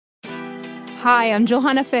Hi, I'm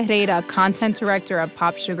Johanna Ferreira, content director at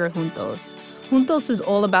Pop Sugar Juntos. Juntos is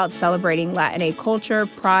all about celebrating Latinx culture,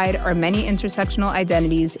 pride, our many intersectional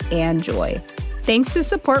identities, and joy. Thanks to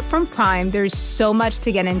support from Prime, there's so much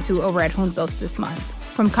to get into over at Juntos this month.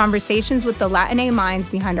 From conversations with the Latinx minds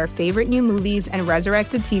behind our favorite new movies and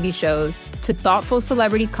resurrected TV shows, to thoughtful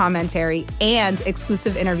celebrity commentary and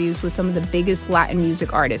exclusive interviews with some of the biggest Latin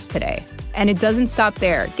music artists today. And it doesn't stop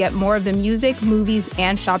there. Get more of the music, movies,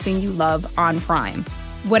 and shopping you love on Prime.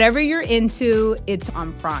 Whatever you're into, it's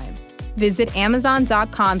on Prime. Visit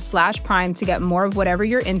Amazon.com/Prime to get more of whatever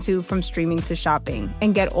you're into, from streaming to shopping.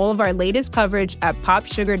 And get all of our latest coverage at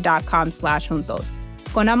popsugar.com/juntos.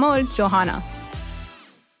 Con amor, Johanna.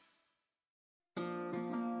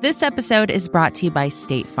 This episode is brought to you by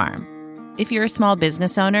State Farm. If you're a small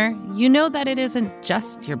business owner, you know that it isn't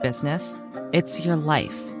just your business, it's your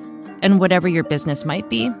life. And whatever your business might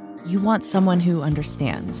be, you want someone who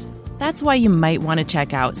understands. That's why you might want to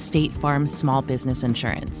check out State Farm Small Business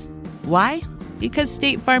Insurance. Why? Because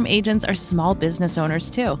State Farm agents are small business owners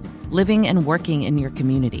too, living and working in your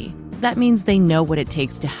community. That means they know what it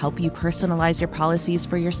takes to help you personalize your policies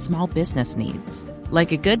for your small business needs.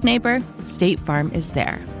 Like a good neighbor, State Farm is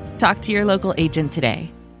there. Talk to your local agent today.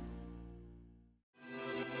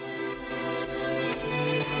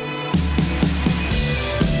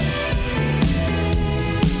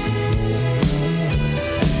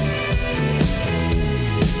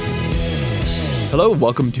 Hello,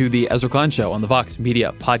 welcome to the Ezra Klein Show on the Vox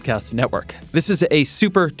Media Podcast Network. This is a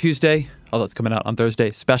Super Tuesday, although it's coming out on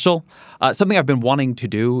Thursday, special. Something I've been wanting to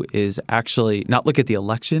do is actually not look at the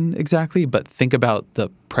election exactly, but think about the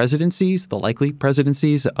presidencies, the likely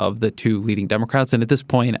presidencies of the two leading Democrats. And at this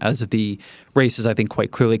point, as the races, I think,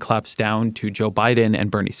 quite clearly collapse down to Joe Biden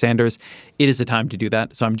and Bernie Sanders, it is a time to do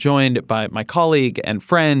that. So I'm joined by my colleague and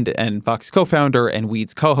friend and Vox co-founder and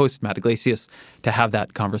Weeds co-host, Matt Iglesias, to have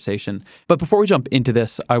that conversation. But before we jump into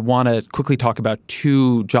this, I want to quickly talk about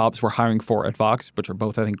two jobs we're hiring for at Vox, which are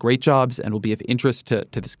both, I think, great jobs and will be of interest to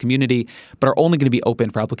this community, but are only going to be open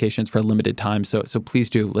for applications for a limited time. So please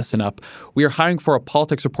do listen up. We are hiring for a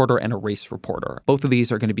politics reporter and a race reporter. Both of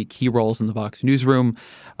these are going to be key roles in the Vox newsroom.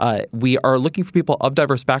 We are looking for people of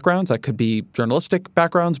diverse backgrounds. That could be journalistic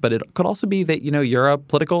backgrounds, but it could also be that, you're a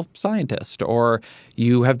political scientist or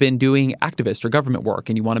you have been doing activist or government work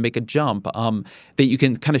and you want to make a jump, that you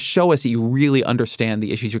can kind of show us that you really understand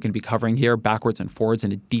the issues you're going to be covering here backwards and forwards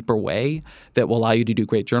in a deeper way that will allow you to do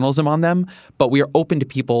great journalism on them. But we are open to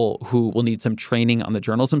people who will need some training on the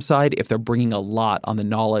journalism side if they're bringing a lot on the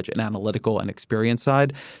knowledge and analytical and experience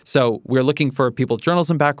side. So we're looking for people with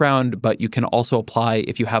journalism background, but you can also apply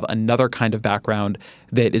if you have another kind of background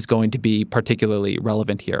that is going to be particularly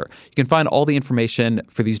relevant here. You can find all the information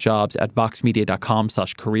for these jobs at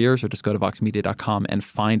voxmedia.com/careers, or just go to voxmedia.com and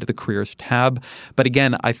find the careers tab. But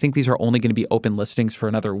again, I think these are only going to be open listings for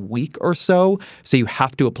another week or so you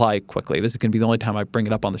have to apply quickly. This is going to be the only time I bring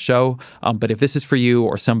it up on the show. But if this is for you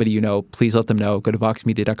or somebody you know, please let them know. Go to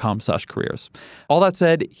voxmedia.com/careers. All that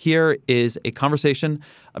said, here is a conversation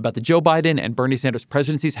about the Joe Biden and Bernie Sanders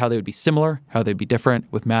presidencies, how they would be similar, how they'd be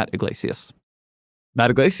different, with Matt Iglesias. Matt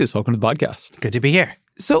Iglesias, welcome to the podcast. Good to be here.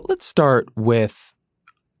 So let's start with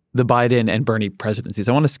the Biden and Bernie presidencies.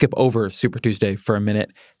 I want to skip over Super Tuesday for a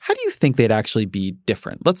minute. How do you think they'd actually be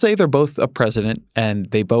different? Let's say they're both a president and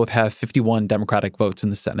they both have 51 Democratic votes in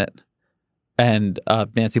the Senate and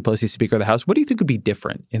Nancy Pelosi Speaker of the House. What do you think would be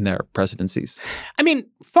different in their presidencies? I mean,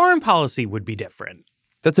 foreign policy would be different.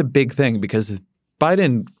 That's a big thing because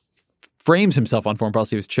Biden frames himself on foreign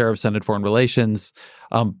policy as chair of Senate Foreign Relations,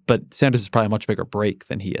 but Sanders is probably a much bigger break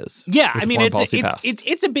than he is. Yeah, I mean,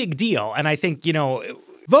 it's a big deal. And I think,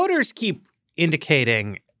 voters keep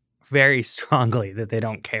indicating very strongly that they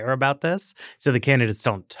don't care about this. So the candidates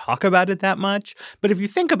don't talk about it that much. But if you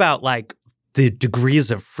think about the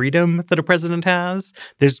degrees of freedom that a president has,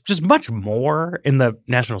 there's just much more in the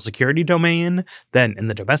national security domain than in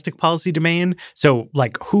the domestic policy domain. So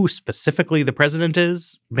who specifically the president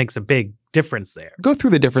is makes a big difference there. Go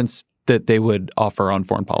through the difference that they would offer on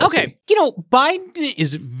foreign policy. Okay. Biden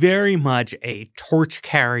is very much a torch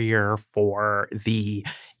carrier for the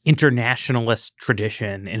internationalist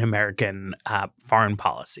tradition in American foreign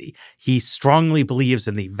policy. He strongly believes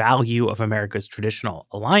in the value of America's traditional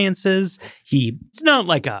alliances. He's not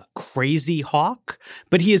like a crazy hawk,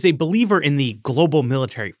 but he is a believer in the global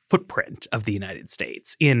military footprint of the United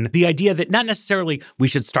States, in the idea that not necessarily we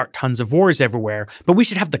should start tons of wars everywhere, but we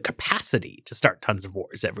should have the capacity to start tons of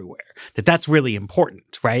wars everywhere. That's really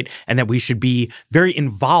important, right? And that we should be very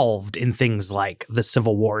involved in things like the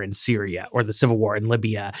civil war in Syria or the civil war in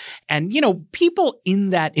Libya China. And, people in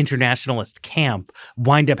that internationalist camp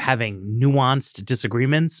wind up having nuanced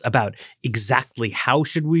disagreements about exactly how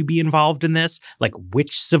should we be involved in this, like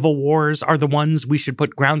which civil wars are the ones we should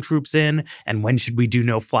put ground troops in, and when should we do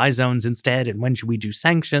no-fly zones instead, and when should we do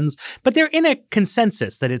sanctions. But they're in a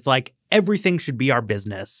consensus that it's like everything should be our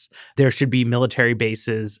business. There should be military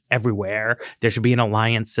bases everywhere. There should be an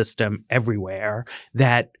alliance system everywhere.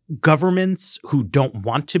 That governments who don't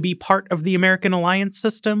want to be part of the American alliance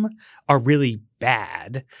system are really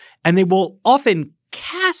bad. And they will often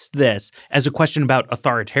cast this as a question about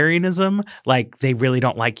authoritarianism, like they really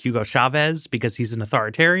don't like Hugo Chavez because he's an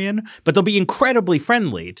authoritarian, but they'll be incredibly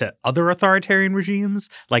friendly to other authoritarian regimes,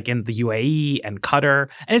 like in the UAE and Qatar.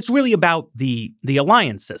 And it's really about the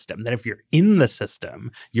alliance system, that if you're in the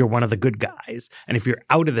system, you're one of the good guys. And if you're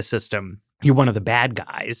out of the system, you're one of the bad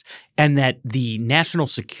guys. And that the national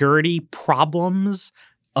security problems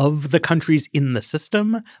of the countries in the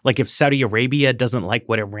system, like if Saudi Arabia doesn't like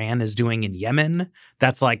what Iran is doing in Yemen,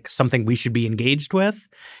 that's like something we should be engaged with.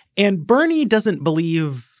 And Bernie doesn't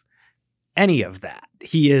believe any of that.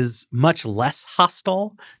 He is much less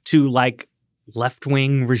hostile to like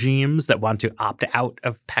left-wing regimes that want to opt out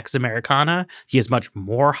of Pax Americana. He is much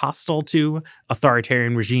more hostile to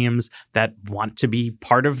authoritarian regimes that want to be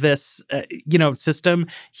part of this, system.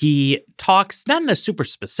 He talks not in a super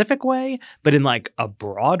specific way, but in like a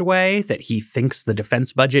broad way that he thinks the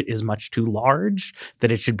defense budget is much too large,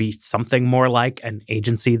 that it should be something more like an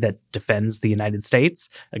agency that defends the United States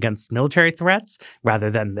against military threats rather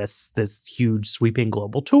than this huge sweeping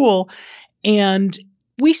global tool. And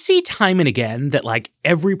we see time and again that like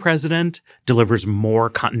every president delivers more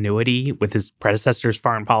continuity with his predecessor's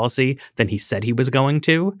foreign policy than he said he was going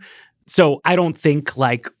to. So I don't think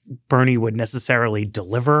like Bernie would necessarily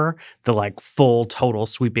deliver the like full total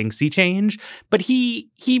sweeping sea change, but he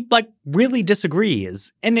like really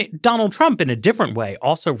disagrees. And Donald Trump in a different way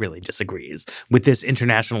also really disagrees with this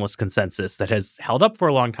internationalist consensus that has held up for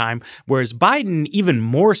a long time. Whereas Biden, even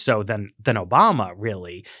more so than Obama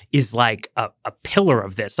really, is like a pillar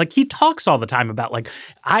of this. Like he talks all the time about like,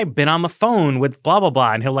 I've been on the phone with blah, blah,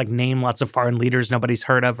 blah. And he'll like name lots of foreign leaders nobody's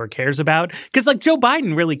heard of or cares about. Cause like Joe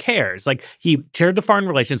Biden really cares. Like he chaired the Foreign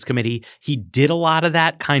Relations Committee. He did a lot of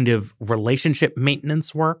that kind of relationship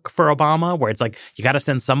maintenance work for Obama, where it's like, you got to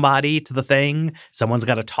send somebody to the thing. Someone's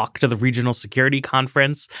got to talk to the regional security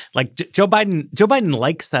conference. Like Joe Biden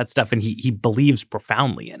likes that stuff and he believes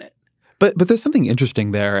profoundly in it. But there's something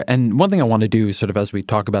interesting there. And one thing I want to do sort of as we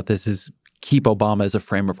talk about this is keep Obama as a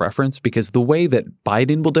frame of reference, because the way that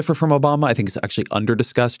Biden will differ from Obama, I think is actually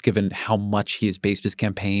under-discussed given how much he has based his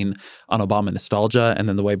campaign on Obama nostalgia. And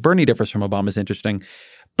then the way Bernie differs from Obama is interesting.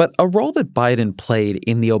 But a role that Biden played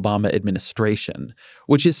in the Obama administration,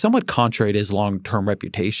 which is somewhat contrary to his long-term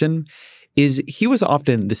reputation, is he was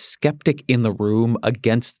often the skeptic in the room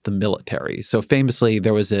against the military. So famously,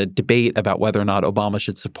 there was a debate about whether or not Obama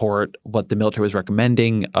should support what the military was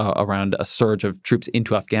recommending around a surge of troops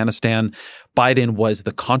into Afghanistan. Biden was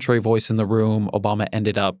the contrary voice in the room. Obama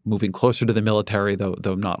ended up moving closer to the military,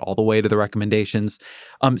 though not all the way to the recommendations.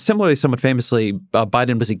 Similarly, somewhat famously,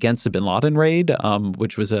 Biden was against the bin Laden raid,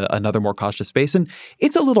 which was another more cautious space. And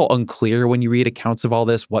it's a little unclear when you read accounts of all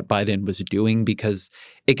this what Biden was doing, because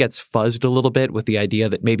it gets fuzzed a little bit with the idea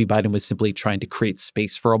that maybe Biden was simply trying to create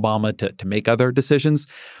space for Obama to make other decisions.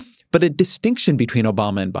 But a distinction between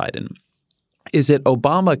Obama and Biden is that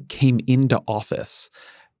Obama came into office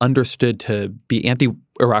understood to be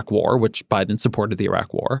anti-Iraq war, which Biden supported the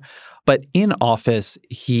Iraq war. But in office,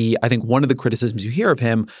 I think one of the criticisms you hear of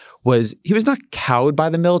him was he was not cowed by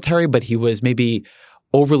the military, but he was maybe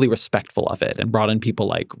overly respectful of it and brought in people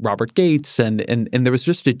like Robert Gates. And there was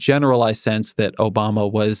just a generalized sense that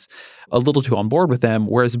Obama was a little too on board with them,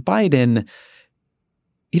 whereas Biden,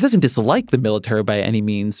 he doesn't dislike the military by any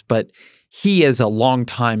means, but he, as a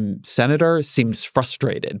longtime senator, seems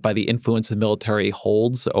frustrated by the influence the military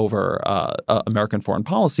holds over American foreign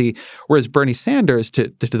policy, whereas Bernie Sanders, to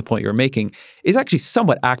the point you're making, is actually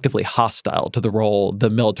somewhat actively hostile to the role the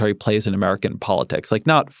military plays in American politics. Like,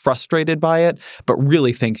 not frustrated by it, but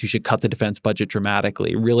really thinks you should cut the defense budget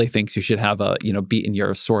dramatically, really thinks you should have beaten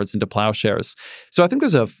your swords into plowshares. So I think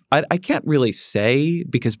I can't really say,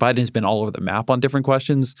 because Biden has been all over the map on different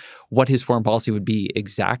questions, what his foreign policy would be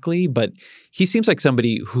exactly, but he seems like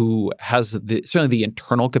somebody who has certainly the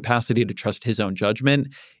internal capacity to trust his own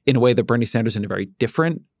judgment in a way that Bernie Sanders in a very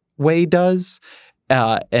different way does.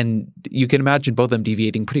 And you can imagine both of them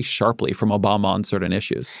deviating pretty sharply from Obama on certain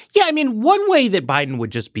issues. Yeah, I mean, one way that Biden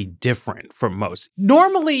would just be different from most.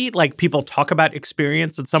 Normally, like, people talk about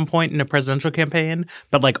experience at some point in a presidential campaign,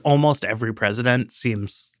 but like almost every president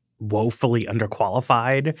seems woefully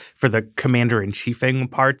underqualified for the commander-in-chiefing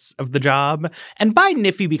parts of the job. And Biden,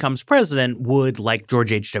 if he becomes president, would, like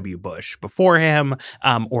George H.W. Bush before him,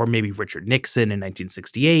 or maybe Richard Nixon in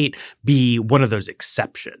 1968, be one of those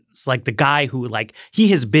exceptions. Like the guy who, like, he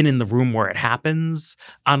has been in the room where it happens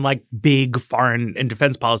on, like, big foreign and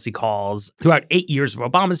defense policy calls throughout 8 years of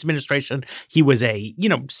Obama's administration. He was a,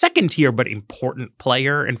 second tier but important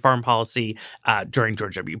player in foreign policy during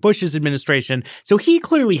George W. Bush's administration. So he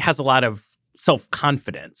clearly has a lot of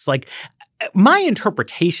self-confidence. Like, my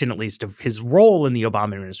interpretation, at least, of his role in the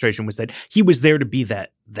Obama administration was that he was there to be the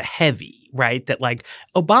heavy, right? That, like,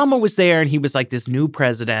 Obama was there and he was like this new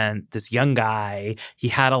president, this young guy. He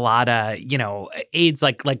had a lot of, aides,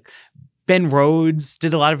 like Ben Rhodes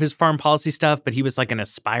did a lot of his foreign policy stuff, but he was like an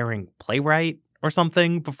aspiring playwright or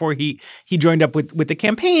something before he joined up with the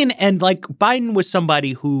campaign. And, like, Biden was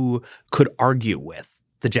somebody who could argue with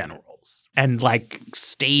the generals and, like,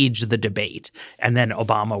 stage the debate. And then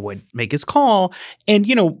Obama would make his call. And,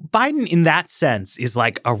 Biden in that sense is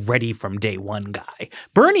like a ready from day one guy.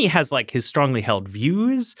 Bernie has, like, his strongly held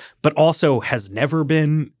views, but also has never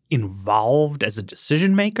been involved as a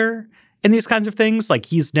decision maker in these kinds of things. Like,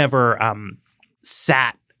 he's never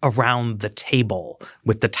sat around the table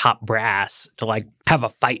with the top brass to, like, have a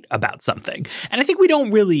fight about something. And I think we don't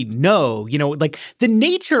really know, like, the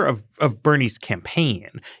nature of Bernie's campaign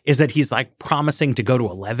is that he's, like, promising to go to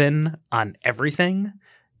 11 on everything.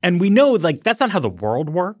 And we know, like, that's not how the world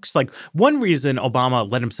works. Like, one reason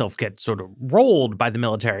Obama let himself get sort of rolled by the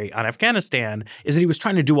military on Afghanistan is that he was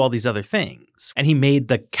trying to do all these other things. And he made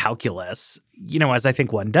the calculus, as I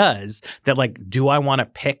think one does, that, like, do I want to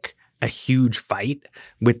pick a huge fight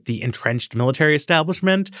with the entrenched military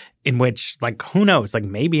establishment in which, like, who knows, like,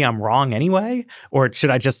 maybe I'm wrong anyway? Or should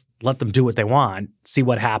I just let them do what they want, see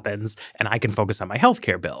what happens, and I can focus on my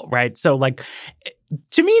healthcare bill, right? So, like,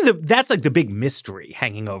 to me, that's, like, the big mystery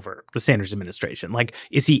hanging over the Sanders administration. Like,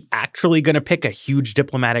 is he actually going to pick a huge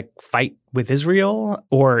diplomatic fight with Israel?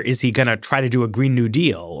 Or is he going to try to do a Green New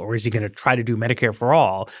Deal? Or is he going to try to do Medicare for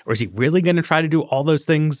all? Or is he really going to try to do all those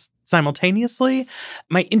things simultaneously?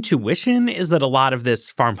 My intuition is that a lot of this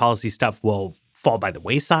foreign policy stuff will fall by the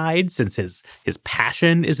wayside since his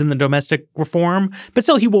passion is in the domestic reform. But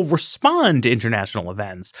still, he will respond to international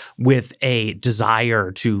events with a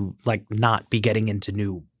desire to, like, not be getting into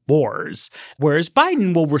new wars. Whereas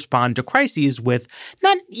Biden will respond to crises with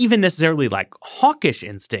not even necessarily, like, hawkish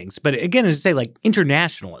instincts, but again, as I say, like,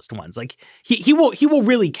 internationalist ones. Like, he will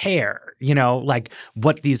really care, like,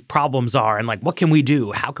 what these problems are and, like, what can we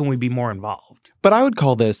do? How can we be more involved? But I would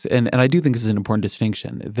call this, and I do think this is an important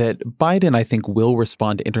distinction, that Biden, I think, will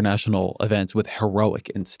respond to international events with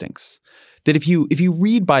heroic instincts. That if you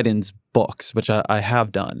read Biden's books, which I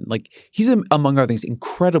have done, like, he's, among other things,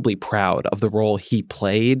 incredibly proud of the role he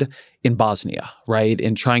played in Bosnia, right?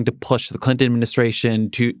 In trying to push the Clinton administration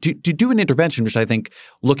to do an intervention, which I think,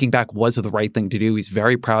 looking back, was the right thing to do. He's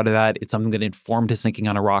very proud of that. It's something that informed his thinking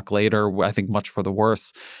on Iraq later, I think much for the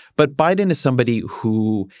worse. But Biden is somebody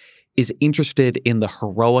who is interested in the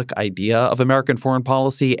heroic idea of American foreign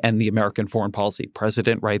policy and the American foreign policy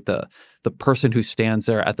president, right? The person who stands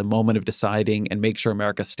there at the moment of deciding and makes sure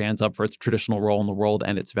America stands up for its traditional role in the world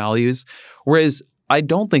and its values. Whereas I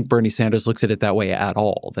don't think Bernie Sanders looks at it that way at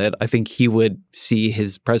all. That I think he would see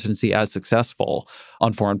his presidency as successful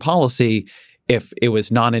on foreign policy if it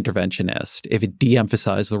was non-interventionist, if it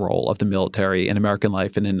de-emphasized the role of the military in American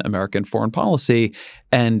life and in American foreign policy,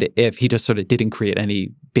 and if he just sort of didn't create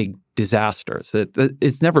any big disasters. That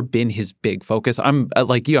it's never been his big focus. I'm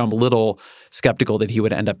like you, I'm a little skeptical that he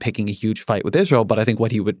would end up picking a huge fight with Israel, but I think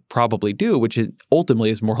what he would probably do, which ultimately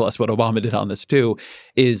is more or less what Obama did on this too,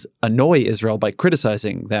 is annoy Israel by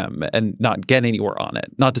criticizing them and not get anywhere on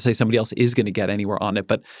it. Not to say somebody else is going to get anywhere on it,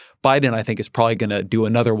 but Biden, I think, is probably going to do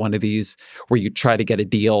another one of these where you try to get a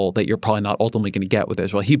deal that you're probably not ultimately going to get with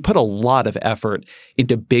Israel. He put a lot of effort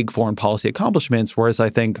into big foreign policy accomplishments, whereas I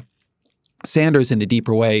think Sanders, in a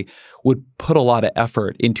deeper way, would put a lot of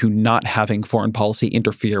effort into not having foreign policy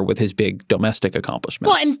interfere with his big domestic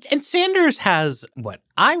accomplishments. Well, and Sanders has what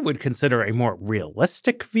I would consider a more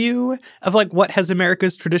realistic view of, like, what has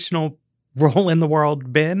America's traditional role in the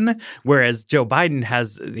world been, whereas Joe Biden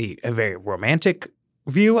has a very romantic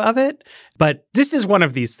view of it. But this is one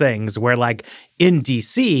of these things where, like, in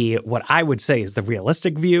DC, what I would say is the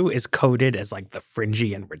realistic view is coded as, like, the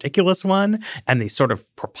fringy and ridiculous one, and the sort of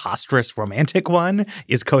preposterous romantic one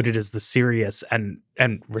is coded as the serious and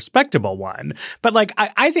respectable one. But, like,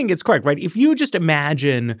 I think it's correct, right? If you just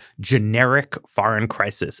imagine generic foreign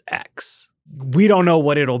crisis X, we don't know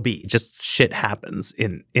what it'll be. Just shit happens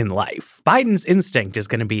in life. Biden's instinct is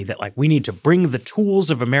going to be that, like, we need to bring the tools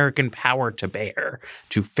of American power to bear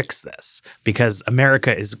to fix this because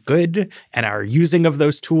America is good and our using of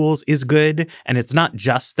those tools is good. And it's not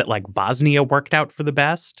just that, like, Bosnia worked out for the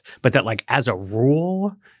best, but that, like, as a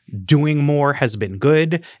rule, doing more has been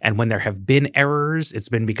good. And when there have been errors, it's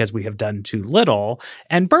been because we have done too little.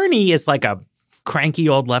 And Bernie is like a cranky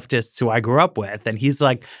old leftists who I grew up with. And he's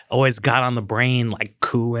like always got on the brain like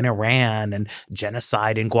coup in Iran and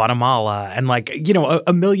genocide in Guatemala and like, you know,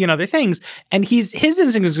 a million other things. And his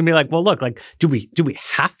instinct is gonna be like, well, look, like, do we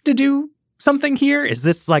have to do something here? Is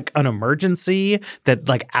this like an emergency that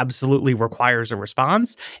like absolutely requires a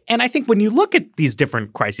response? And I think when you look at these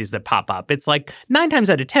different crises that pop up, it's like 9 times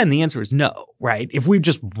out of 10, the answer is no, right? If we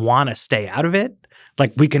just want to stay out of it,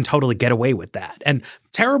 like we can totally get away with that. And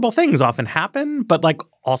terrible things often happen, but like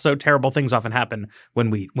also terrible things often happen when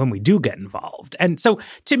we do get involved. And so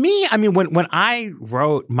to me, I mean, when I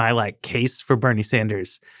wrote my like case for Bernie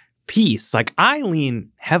Sanders piece, like I lean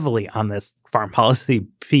heavily on this foreign policy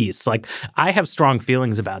piece. Like I have strong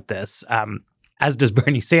feelings about this. As does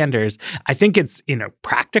Bernie Sanders. I think it's in a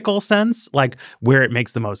practical sense, like where it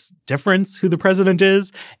makes the most difference who the president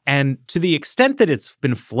is. And to the extent that it's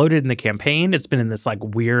been floated in the campaign, it's been in this like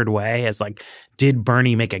weird way as like, did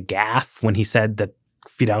Bernie make a gaffe when he said that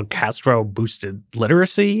Fidel Castro boosted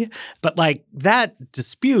literacy? But like that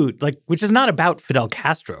dispute, like, which is not about Fidel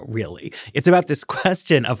Castro, really. It's about this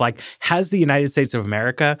question of like, has the United States of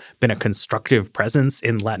America been a constructive presence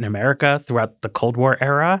in Latin America throughout the Cold War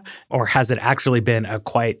era? Or has it actually been a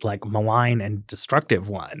quite like malign and destructive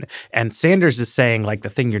one? And Sanders is saying like the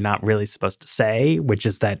thing you're not really supposed to say, which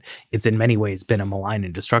is that it's in many ways been a malign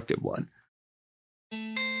and destructive one.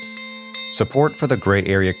 Support for The Gray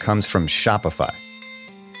Area comes from Shopify.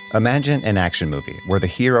 Imagine an action movie where the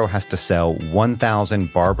hero has to sell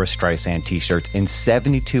 1,000 Barbra Streisand t-shirts in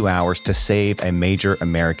 72 hours to save a major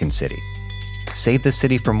American city. Save the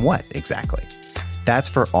city from what, exactly? That's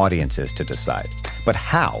for audiences to decide. But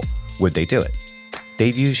how would they do it?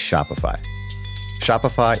 They'd use Shopify.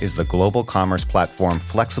 Shopify is the global commerce platform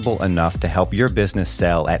flexible enough to help your business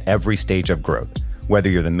sell at every stage of growth. Whether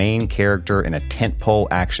you're the main character in a tentpole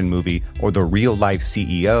action movie or the real-life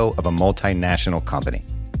CEO of a multinational company.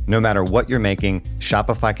 No matter what you're making,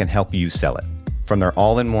 Shopify can help you sell it. From their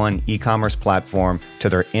all-in-one e-commerce platform to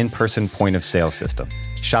their in-person point-of-sale system,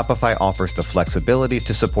 Shopify offers the flexibility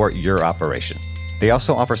to support your operation. They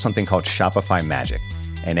also offer something called Shopify Magic,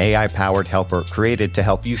 an AI-powered helper created to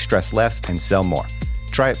help you stress less and sell more.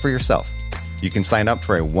 Try it for yourself. You can sign up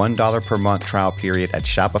for a $1 per month trial period at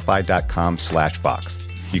shopify.com/Vox.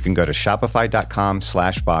 You can go to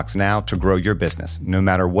shopify.com/Vox now to grow your business, no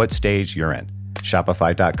matter what stage you're in.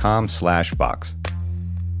 Shopify.com/Vox.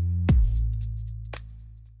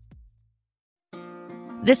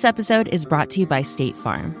 This episode is brought to you by State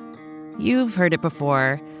Farm. You've heard it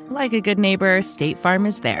before. Like a good neighbor, State Farm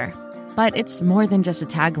is there. But it's more than just a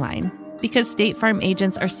tagline. Because State Farm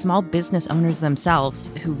agents are small business owners themselves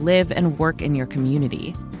who live and work in your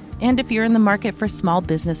community. And if you're in the market for small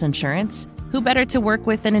business insurance, who better to work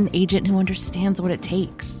with than an agent who understands what it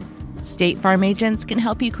takes? State Farm agents can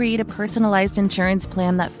help you create a personalized insurance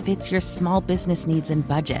plan that fits your small business needs and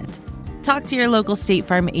budget. Talk to your local State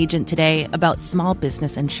Farm agent today about small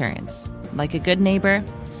business insurance. Like a good neighbor,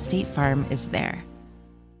 State Farm is there.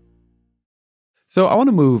 So I want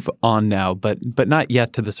to move on now, but not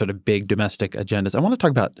yet to the sort of big domestic agendas. I want to talk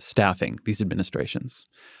about staffing these administrations.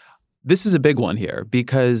 This is a big one here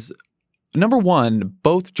because, number one,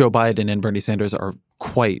 both Joe Biden and Bernie Sanders are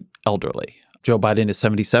quite elderly. Joe Biden is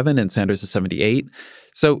 77 and Sanders is 78.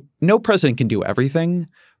 So no president can do everything.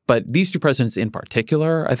 But these two presidents in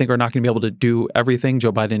particular, I think, are not going to be able to do everything.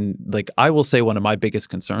 Joe Biden, like I will say one of my biggest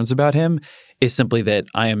concerns about him is simply that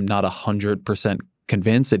I am not 100%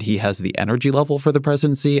 convinced that he has the energy level for the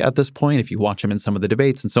presidency at this point, if you watch him in some of the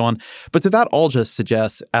debates and so on. But so that all just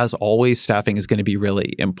suggests, as always, staffing is going to be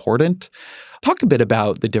really important. Talk a bit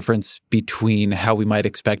about the difference between how we might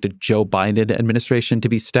expect a Joe Biden administration to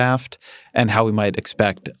be staffed and how we might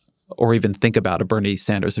expect or even think about a Bernie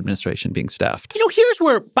Sanders administration being staffed. You know, here's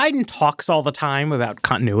where Biden talks all the time about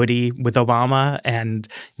continuity with Obama and,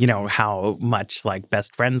 you know, how much like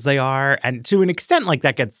best friends they are. And to an extent, like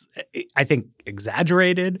that gets, I think,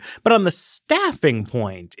 exaggerated. But on the staffing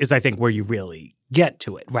point is, I think, where you really get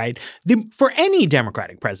to it, right? For any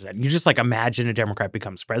Democratic president, you just like imagine a Democrat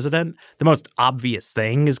becomes president. The most obvious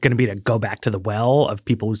thing is going to be to go back to the well of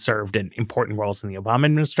people who served in important roles in the Obama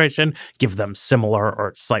administration, give them similar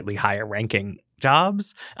or slightly higher ranking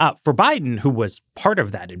jobs. For Biden, who was part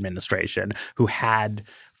of that administration, who had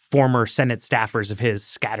former Senate staffers of his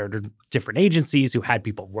scattered in different agencies who had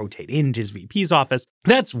people rotate into his VP's office.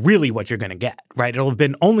 That's really what you're going to get, right? It'll have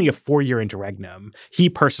been only a 4-year interregnum. He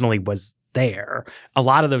personally was there. A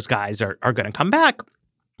lot of those guys are going to come back.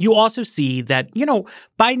 You also see that,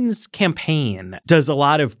 Biden's campaign does a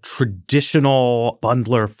lot of traditional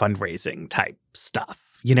bundler fundraising type stuff.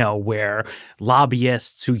 Where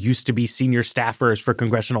lobbyists who used to be senior staffers for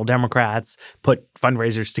congressional Democrats put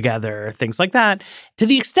fundraisers together, things like that. To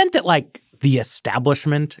the extent that, the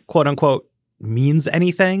establishment, quote unquote, means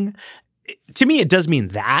anything, to me, it does mean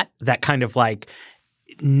that kind of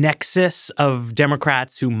nexus of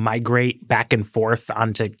Democrats who migrate back and forth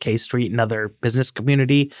onto K Street and other business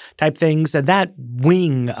community type things. And that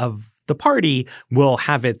wing of the party will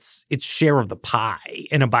have its share of the pie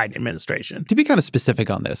in a Biden administration. To be kind of specific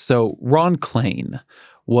on this, so Ron Klain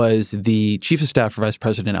was the chief of staff for Vice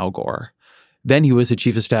President Al Gore. Then he was the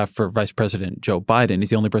chief of staff for Vice President Joe Biden. He's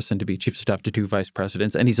the only person to be chief of staff to two vice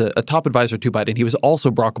presidents. And he's a top advisor to Biden. He was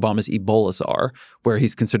also Barack Obama's Ebola czar, where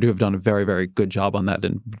he's considered to have done a very, very good job on that.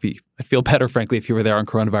 And I'd feel better, frankly, if he were there on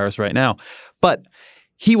coronavirus right now. But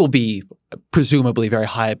he will be presumably very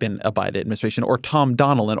high up in a Biden administration, or Tom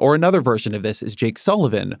Donilon, or another version of this is Jake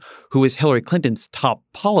Sullivan, who is Hillary Clinton's top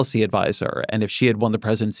policy advisor. And if she had won the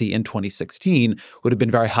presidency in 2016, would have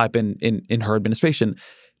been very high up in her administration.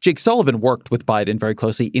 Jake Sullivan worked with Biden very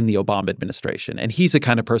closely in the Obama administration, and he's the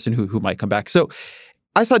kind of person who might come back. So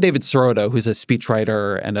I saw David Sirota, who's a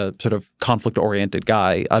speechwriter and a sort of conflict-oriented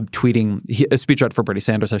guy, tweeting, a speechwriter for Bernie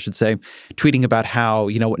Sanders, I should say, tweeting about how,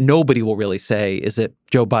 what nobody will really say is that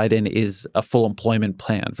Joe Biden is a full employment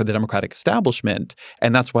plan for the Democratic establishment,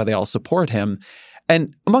 and that's why they all support him.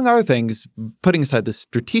 And among other things, putting aside the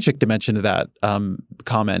strategic dimension of that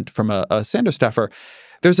comment from a Sanders staffer,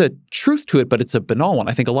 there's a truth to it, but it's a banal one.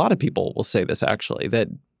 I think a lot of people will say this, actually, that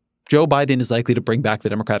Joe Biden is likely to bring back the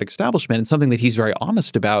Democratic establishment. And something that he's very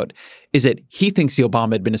honest about is that he thinks the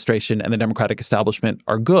Obama administration and the Democratic establishment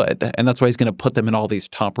are good. And that's why he's going to put them in all these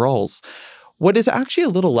top roles. What is actually a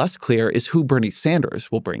little less clear is who Bernie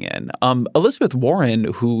Sanders will bring in. Elizabeth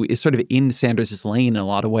Warren, who is sort of in Sanders' lane in a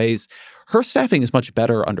lot of ways, her staffing is much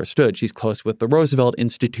better understood. She's close with the Roosevelt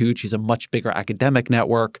Institute. She's a much bigger academic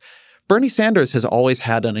network. Bernie Sanders has always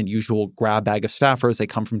had an unusual grab bag of staffers. They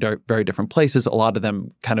come from very different places. A lot of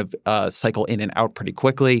them kind of cycle in and out pretty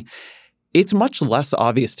quickly. It's much less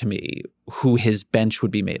obvious to me who his bench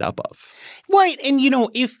would be made up of. Right. And,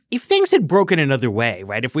 if things had broken another way,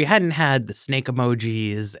 right, if we hadn't had the snake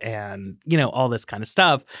emojis and, all this kind of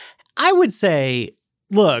stuff, I would say,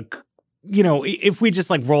 look, if we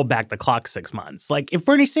just roll back the clock 6 months, if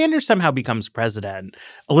Bernie Sanders somehow becomes president,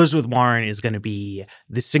 Elizabeth Warren is going to be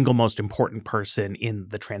the single most important person in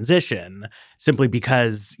the transition, simply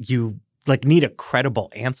because you need a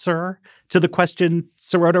credible answer to the question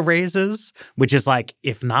Sirota raises, which is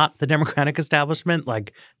if not the Democratic establishment,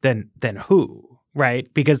 then who?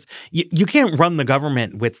 Right? Because you can't run the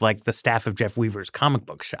government with the staff of Jeff Weaver's comic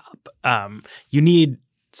book shop. You need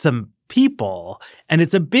some people, and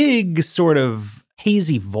it's a big sort of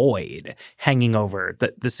hazy void hanging over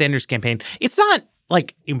the Sanders campaign. It's not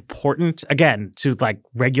important, again, to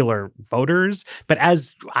regular voters, but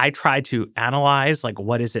as I try to analyze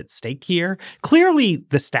what is at stake here, clearly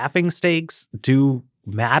the staffing stakes do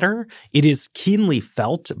matter. It is keenly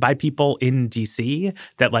felt by people in DC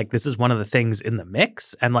that this is one of the things in the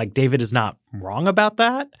mix, and David is not wrong about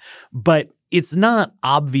that, but it's not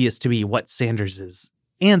obvious to me what Sanders's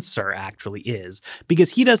answer actually is,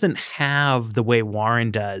 because he doesn't have, the way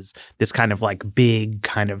Warren does, this kind of big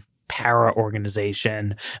kind of para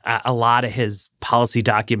organization. A lot of his policy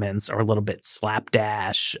documents are a little bit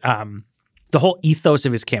slapdash. The whole ethos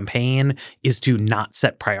of his campaign is to not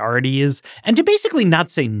set priorities and to basically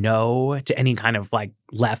not say no to any kind of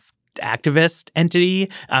left activist entity,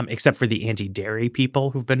 except for the anti-dairy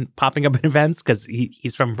people who've been popping up at events because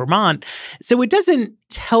he's from Vermont. So it doesn't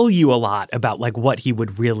tell you a lot about what he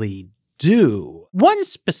would really do. One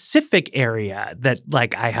specific area that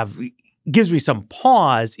I have gives me some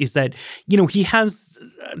pause is that, he has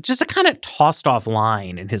just a kind of tossed off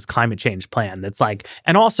line in his climate change plan that's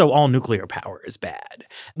and also all nuclear power is bad,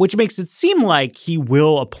 which makes it seem like he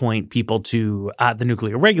will appoint people to the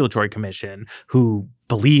Nuclear Regulatory Commission who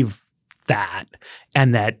believe that,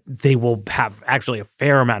 and that they will have actually a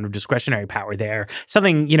fair amount of discretionary power there.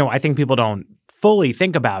 Something, I think people don't fully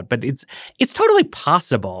think about, but it's totally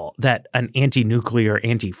possible that an anti-nuclear,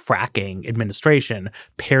 anti-fracking administration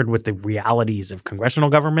paired with the realities of congressional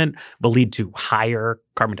government will lead to higher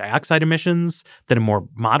carbon dioxide emissions than a more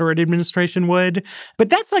moderate administration would. But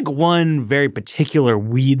that's like one very particular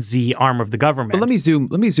weedsy arm of the government. But let me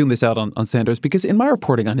zoom this out on Sanders, because in my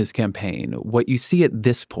reporting on his campaign, what you see at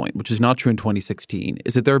this point, which is not true in 2016,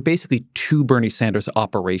 is that there are basically two Bernie Sanders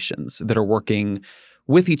operations that are working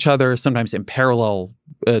with each other, sometimes in parallel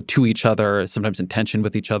to each other, sometimes in tension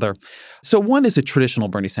with each other. So one is a traditional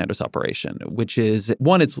Bernie Sanders operation, which is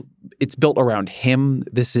one, it's built around him.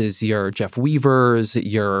 This is your Jeff Weavers,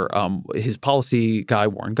 your his policy guy,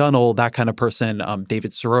 Warren Gunnell, that kind of person,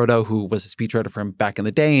 David Sirotto, who was a speechwriter for him back in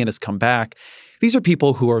the day and has come back. These are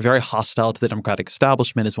people who are very hostile to the Democratic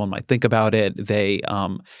establishment, as one might think about it. They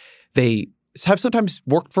have sometimes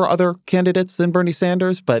worked for other candidates than Bernie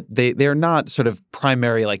Sanders, but they're not sort of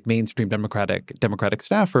primary like mainstream Democratic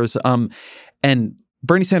staffers. And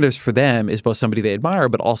Bernie Sanders for them is both somebody they admire,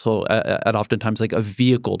 but also at oftentimes like a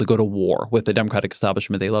vehicle to go to war with the Democratic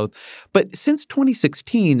establishment they loathe. But since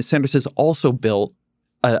 2016, Sanders has also built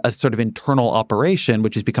a sort of internal operation,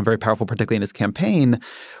 which has become very powerful, particularly in his campaign,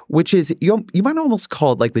 which is you might almost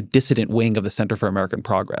call it like the dissident wing of the Center for American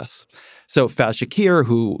Progress. So Faz Shakir,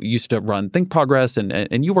 who used to run Think Progress,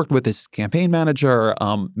 and you worked with his campaign manager,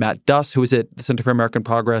 Matt Duss, who was at the Center for American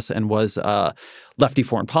Progress and was a lefty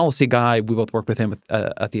foreign policy guy. We both worked with him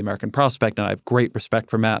at the American Prospect, and I have great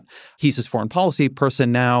respect for Matt. He's his foreign policy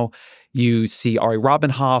person now. You see Ari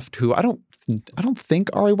Robinhoft, who I don't think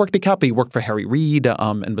Ari worked at CAP, but he worked for Harry Reid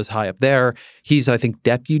and was high up there. He's, I think,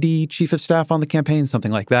 deputy chief of staff on the campaign,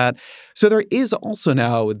 something like that. So there is also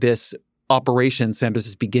now this operation Sanders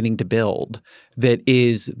is beginning to build that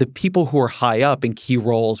is the people who are high up in key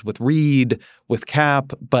roles with Reid, with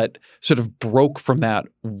CAP, but sort of broke from that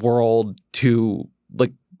world to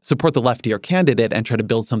like support the leftier candidate and try to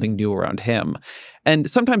build something new around him. And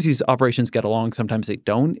sometimes these operations get along, sometimes they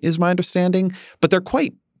don't, is my understanding, but they're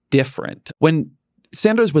quite different. When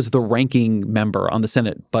Sanders was the ranking member on the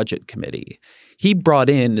Senate Budget Committee, he brought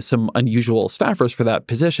in some unusual staffers for that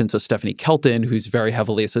position. So Stephanie Kelton, who's very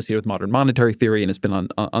heavily associated with modern monetary theory and has been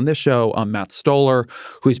on this show, Matt Stoller,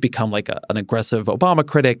 who's become like an aggressive Obama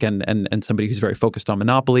critic and somebody who's very focused on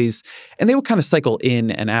monopolies. And they would kind of cycle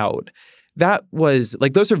in and out. That was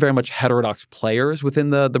like those are very much heterodox players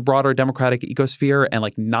within the broader Democratic ecosphere and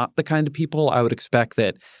like not the kind of people I would expect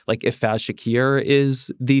that like if Faz Shakir is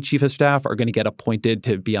the chief of staff are going to get appointed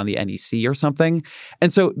to be on the NEC or something.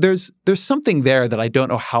 And so there's something there that I don't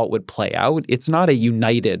know how it would play out. It's not a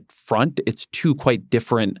united front. It's two quite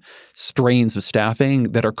different strains of staffing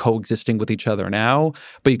that are coexisting with each other now.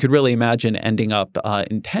 But you could really imagine ending up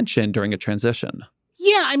in tension during a transition.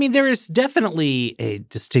 Yeah, I mean, there is definitely a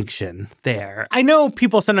distinction there. I know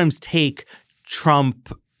people sometimes take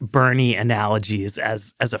Trump-Bernie analogies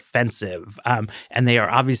as offensive, and they are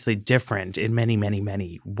obviously different in many, many,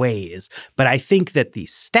 many ways. But I think that the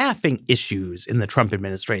staffing issues in the Trump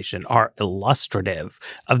administration are illustrative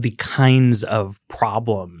of the kinds of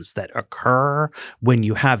problems that occur when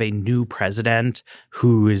you have a new president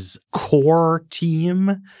whose core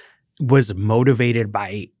team was motivated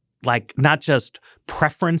by like not just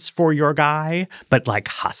preference for your guy, but like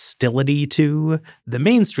hostility to the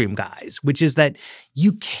mainstream guys, which is that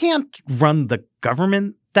you can't run the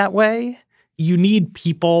government that way. You need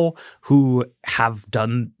people who have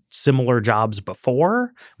done similar jobs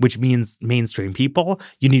before, which means mainstream people.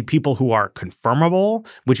 You need people who are confirmable,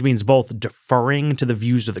 which means both deferring to the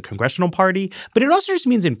views of the congressional party, but it also just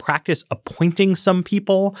means in practice appointing some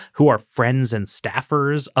people who are friends and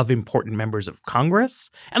staffers of important members of Congress.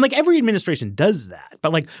 And like every administration does that.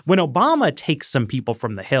 But like when Obama takes some people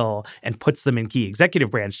from the Hill and puts them in key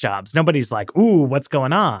executive branch jobs, nobody's like, ooh, what's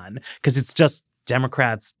going on? Because it's just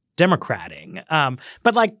Democrats democrating.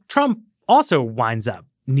 But like Trump also winds up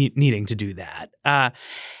needing to do that.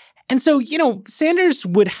 And so, you know, Sanders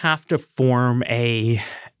would have to form a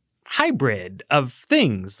hybrid of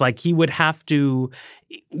things. Like he would have to,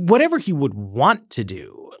 whatever he would want to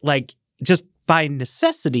do, like just by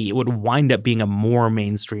necessity, it would wind up being a more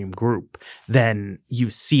mainstream group than you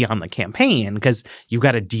see on the campaign because you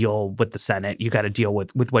got to deal with the Senate. You got to deal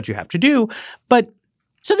with what you have to do. But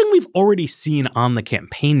something we've already seen on the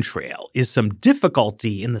campaign trail is some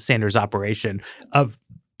difficulty in the Sanders operation of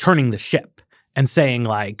turning the ship and saying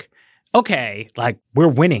like, okay, like we're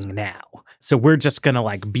winning now. So we're just going to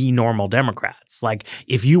like be normal Democrats. Like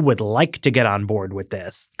if you would like to get on board with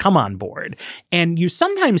this, come on board. And you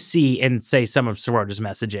sometimes see in say some of Sirotto's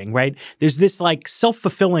messaging, right? There's this like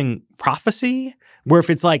self-fulfilling prophecy where if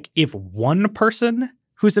it's like if one person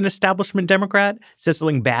who's an establishment Democrat, says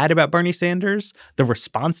something bad about Bernie Sanders, the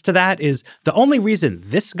response to that is the only reason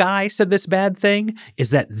this guy said this bad thing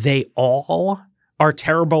is that they all are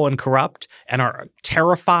terrible and corrupt and are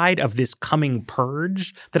terrified of this coming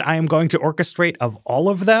purge that I am going to orchestrate of all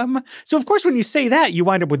of them. So, of course, when you say that, you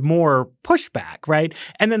wind up with more pushback, right?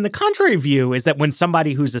 And then the contrary view is that when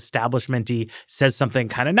somebody who's establishmenty says something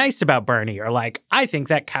kind of nice about Bernie, or like, I think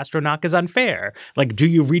that Castro knock is unfair, like, do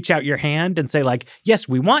you reach out your hand and say, like, yes,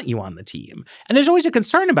 we want you on the team? And there's always a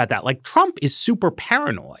concern about that. Like, Trump is super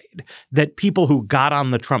paranoid that people who got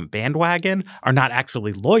on the Trump bandwagon are not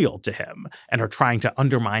actually loyal to him and are trying to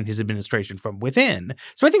undermine his administration from within.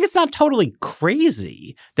 So I think it's not totally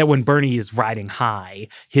crazy that when Bernie is riding high,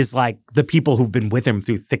 the people who've been with him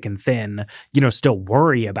through thick and thin, still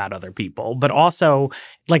worry about other people. But also,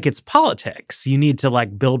 it's politics. You need to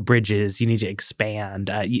build bridges. You need to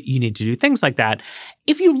expand. You need to do things like that.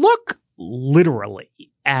 If you look literally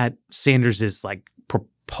at Sanders's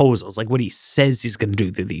proposals, what he says he's going to do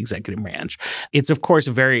through the executive branch, it's of course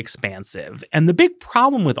very expansive. And the big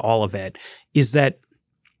problem with all of it is that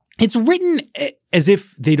it's written as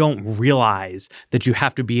if they don't realize that you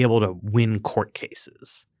have to be able to win court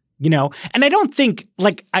cases. And I don't think,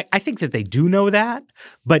 I think that they do know that,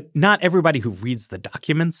 but not everybody who reads the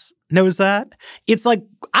documents knows that. It's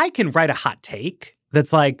I can write a hot take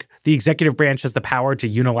that's the executive branch has the power to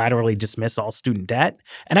unilaterally dismiss all student debt.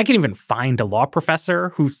 And I can even find a law professor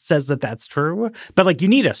who says that that's true. But you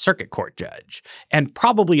need a circuit court judge, and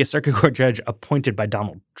probably a circuit court judge appointed by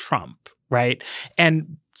Donald Trump, right?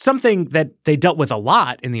 And something that they dealt with a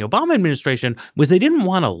lot in the Obama administration was they didn't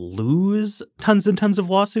want to lose tons and tons of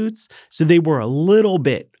lawsuits. So they were a little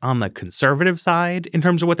bit on the conservative side in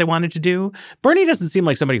terms of what they wanted to do. Bernie doesn't seem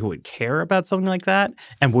like somebody who would care about something like that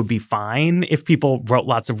and would be fine if people wrote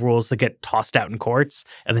lots of rules that get tossed out in courts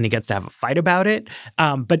and then he gets to have a fight about it.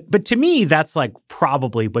 But to me, that's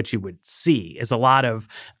probably what you would see is a lot of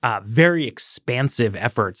very expansive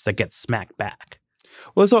efforts that get smacked back.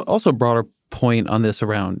 Well, there's also a broader point on this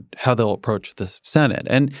around how they'll approach the Senate.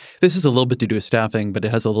 And this is a little bit to do with staffing, but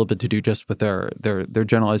it has a little bit to do just with their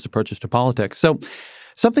generalized approaches to politics. So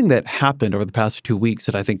something that happened over the past 2 weeks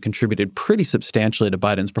that I think contributed pretty substantially to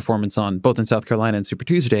Biden's performance on both in South Carolina and Super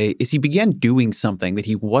Tuesday is he began doing something that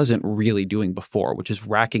he wasn't really doing before, which is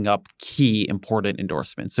racking up key important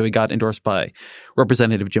endorsements. So he got endorsed by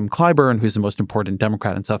Representative Jim Clyburn, who's the most important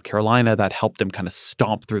Democrat in South Carolina. That helped him kind of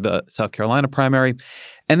stomp through the South Carolina primary.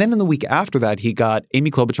 And then in the week after that, he got Amy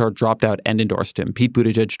Klobuchar dropped out and endorsed him. Pete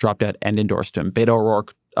Buttigieg dropped out and endorsed him. Beto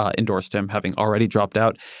O'Rourke endorsed him, having already dropped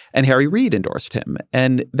out, and Harry Reid endorsed him.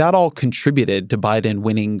 And that all contributed to Biden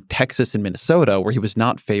winning Texas and Minnesota, where he was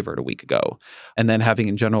not favored a week ago, and then having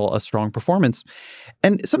in general a strong performance.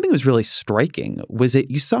 And something that was really striking was that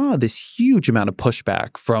you saw this huge amount of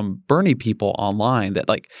pushback from Bernie people online that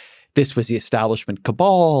this was the establishment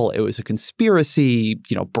cabal. It was a conspiracy.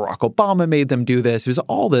 Barack Obama made them do this. It was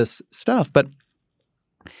all this stuff. But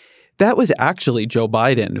that was actually Joe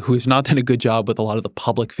Biden, who's not done a good job with a lot of the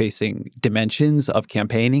public-facing dimensions of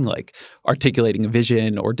campaigning, like articulating a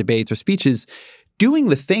vision or debates or speeches, doing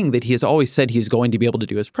the thing that he has always said he's going to be able to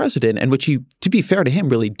do as president, and which he, to be fair to him,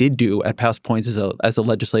 really did do at past points as a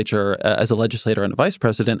legislator and a vice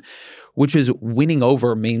president, which is winning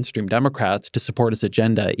over mainstream Democrats to support his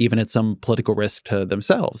agenda, even at some political risk to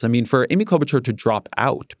themselves. I mean, for Amy Klobuchar to drop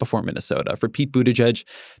out before Minnesota, for Pete Buttigieg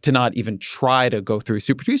to not even try to go through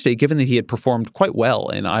Super Tuesday, given that he had performed quite well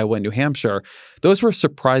in Iowa and New Hampshire, those were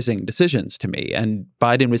surprising decisions to me. And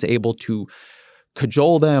Biden was able to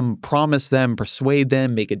cajole them, promise them, persuade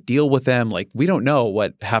them, make a deal with them. We don't know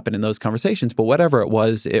what happened in those conversations, but whatever it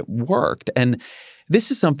was, it worked. And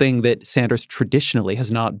this is something that Sanders traditionally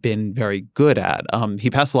has not been very good at. He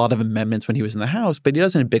passed a lot of amendments when he was in the House, but he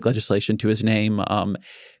doesn't have big legislation to his name.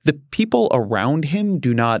 The people around him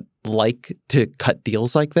do not like to cut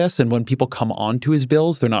deals like this. And when people come onto his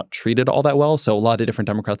bills, they're not treated all that well. So a lot of different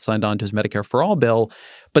Democrats signed on to his Medicare for All bill.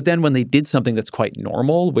 But then when they did something that's quite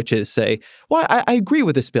normal, which is say, well, I agree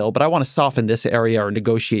with this bill, but I want to soften this area or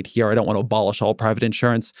negotiate here. I don't want to abolish all private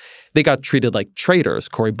insurance. They got treated like traitors,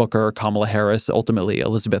 Cory Booker, Kamala Harris, ultimately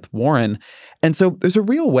Elizabeth Warren. And so there's a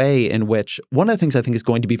real way in which one of the things I think is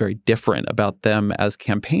going to be very different about them as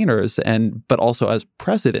campaigners but also as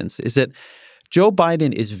presidents is that Joe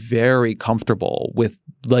Biden is very comfortable with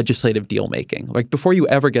legislative deal making. Before you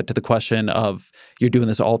ever get to the question of you're doing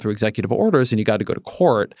this all through executive orders and you got to go to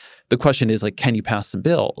court, the question is can you pass some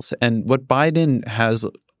bills? And what Biden has,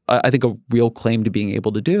 I think, a real claim to being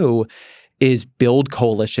able to do is build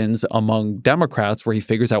coalitions among Democrats where he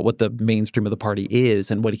figures out what the mainstream of the party is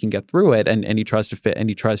and what he can get through it. And he tries to fit and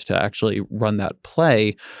he tries to actually run that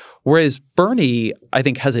play. Whereas Bernie, I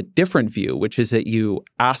think, has a different view, which is that you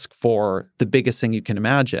ask for the biggest thing you can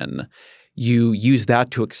imagine. You use that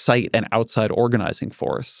to excite an outside organizing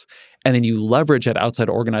force. And then you leverage that outside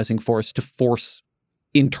organizing force to force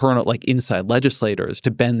internal, like inside legislators to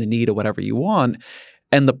bend the knee to whatever you want.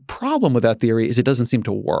 And the problem with that theory is it doesn't seem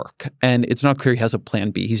to work. And it's not clear he has a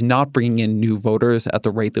plan B. He's not bringing in new voters at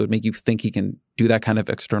the rate that would make you think he can do that kind of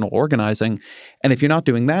external organizing. And if you're not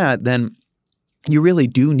doing that, then you really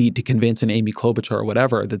do need to convince an Amy Klobuchar or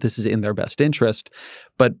whatever that this is in their best interest.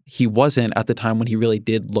 But he wasn't, at the time when he really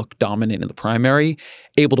did look dominant in the primary,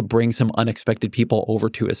 able to bring some unexpected people over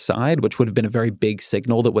to his side, which would have been a very big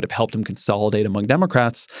signal that would have helped him consolidate among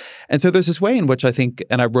Democrats. And so there's this way in which I think,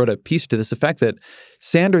 and I wrote a piece to this effect, that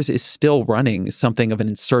Sanders is still running something of an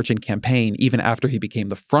insurgent campaign even after he became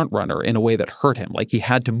the front runner in a way that hurt him. Like he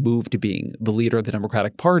had to move to being the leader of the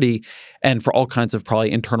Democratic Party. And for all kinds of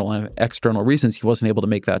probably internal and external reasons, he wasn't able to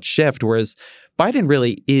make that shift. Whereas Biden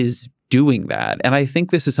really is doing that. And I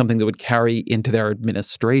think this is something that would carry into their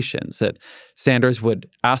administrations, that Sanders would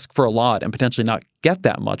ask for a lot and potentially not get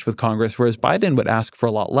that much with Congress, whereas Biden would ask for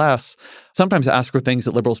a lot less, sometimes ask for things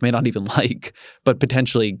that liberals may not even like, but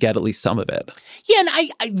potentially get at least some of it. Yeah, and I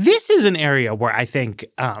this is an area where I think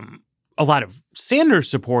a lot of Sanders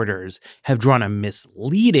supporters have drawn a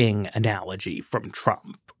misleading analogy from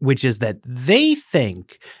Trump, which is that they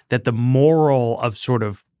think that the moral of sort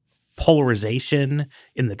of polarization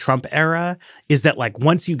in the Trump era is that, like,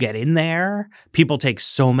 once you get in there, people take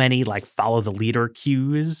so many, like, follow the leader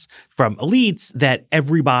cues from elites that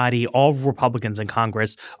everybody, all Republicans in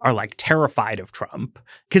Congress are, like, terrified of Trump.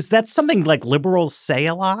 Because that's something, like, liberals say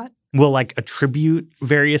a lot, will, like, attribute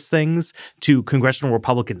various things to congressional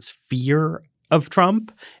Republicans' fear of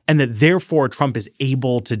Trump, and that therefore Trump is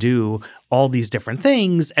able to do all these different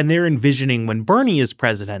things. And they're envisioning when Bernie is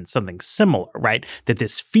president something similar, right? That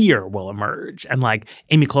this fear will emerge. And like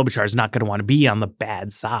Amy Klobuchar is not going to want to be on the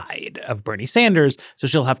bad side of Bernie Sanders, so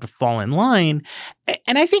she'll have to fall in line.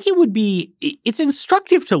 And I think it's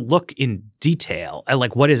instructive to look in detail at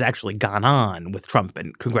like what has actually gone on with Trump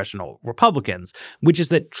and congressional Republicans, which is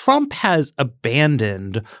that Trump has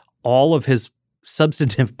abandoned all of his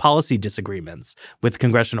substantive policy disagreements with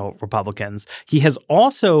congressional Republicans. He has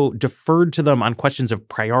also deferred to them on questions of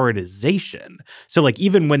prioritization. So like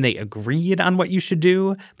even when they agreed on what you should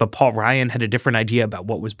do, but Paul Ryan had a different idea about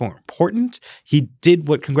what was more important, he did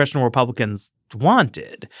what congressional Republicans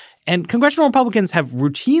wanted. And congressional Republicans have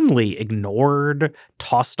routinely ignored,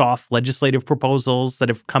 tossed off legislative proposals that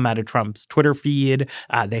have come out of Trump's Twitter feed.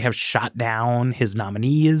 They have shot down his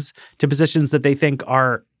nominees to positions that they think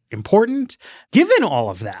are important. Given all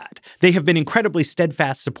of that, they have been incredibly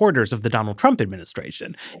steadfast supporters of the Donald Trump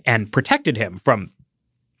administration and protected him from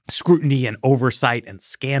scrutiny and oversight and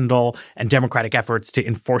scandal and Democratic efforts to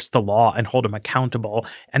enforce the law and hold him accountable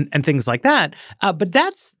and things like that. But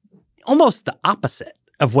that's almost the opposite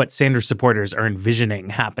of what Sanders supporters are envisioning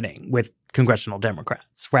happening with congressional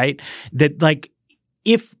Democrats, right? That like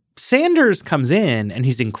if Sanders comes in and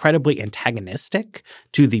he's incredibly antagonistic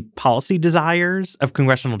to the policy desires of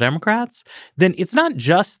congressional Democrats, then it's not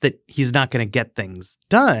just that he's not going to get things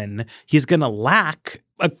done. He's going to lack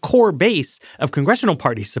a core base of congressional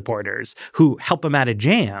party supporters who help him out of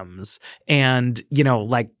jams and, you know,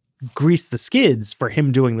 like grease the skids for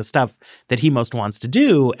him doing the stuff that he most wants to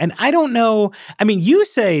do. And I don't know. I mean, you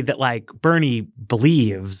say that like Bernie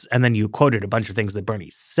believes, and then you quoted a bunch of things that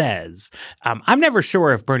Bernie says. I'm never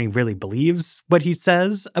sure if Bernie really believes what he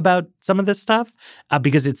says about some of this stuff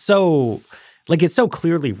because it's so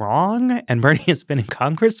clearly wrong. And Bernie has been in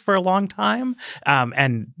Congress for a long time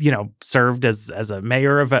and, you know, served as a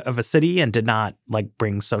mayor of a city and did not like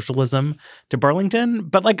bring socialism to Burlington.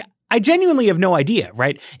 But like, I genuinely have no idea,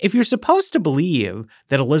 right? If you're supposed to believe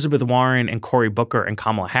that Elizabeth Warren and Cory Booker and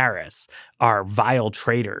Kamala Harris are vile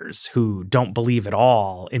traitors who don't believe at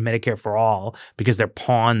all in Medicare for all because they're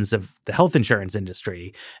pawns of the health insurance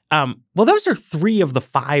industry, well, those are 3 of the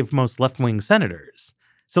 5 most left-wing senators.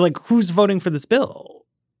 So, like, who's voting for this bill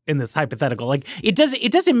in this hypothetical? Like, it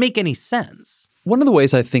doesn't make any sense. One of the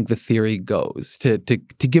ways I think the theory goes, to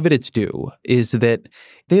give it its due, is that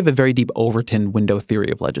they have a very deep Overton window theory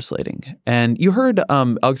of legislating. And you heard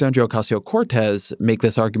Alexandria Ocasio-Cortez make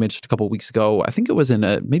this argument just a couple of weeks ago. I think it was in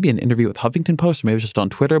maybe an interview with Huffington Post, or maybe it was just on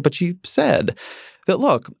Twitter. But she said that,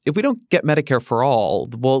 look, if we don't get Medicare for all,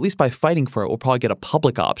 well, at least by fighting for it, we'll probably get a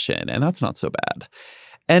public option. And that's not so bad.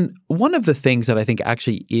 And one of the things that I think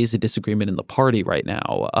actually is a disagreement in the party right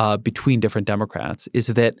now between different Democrats is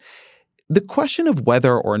that the question of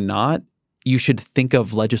whether or not you should think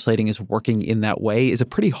of legislating as working in that way is a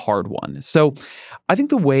pretty hard one. So I think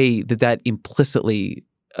the way that implicitly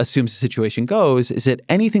assumes the situation goes is that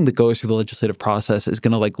anything that goes through the legislative process is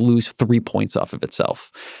going to lose 3 points off of itself.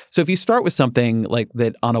 So if you start with something like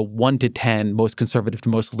that on a 1 to 10, most conservative to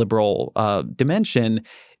most liberal dimension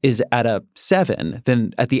is at a 7,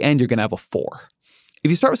 then at the end you're going to have a 4. If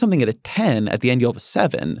you start with something at a 10, at the end you'll have a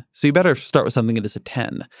 7. So you better start with something that is a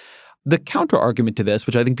 10. The counter argument to this,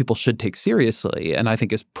 which I think people should take seriously, and I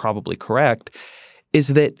think is probably correct, is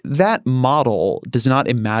that model does not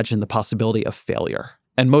imagine the possibility of failure.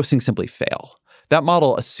 And most things simply fail. That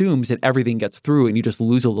model assumes that everything gets through and you just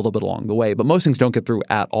lose a little bit along the way. But most things don't get through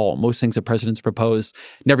at all. Most things that presidents propose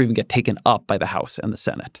never even get taken up by the House and the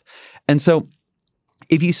Senate. And so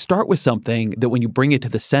if you start with something that when you bring it to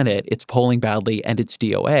the Senate, it's polling badly and it's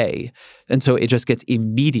DOA, and so it just gets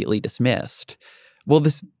immediately dismissed, well,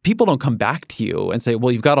 people don't come back to you and say,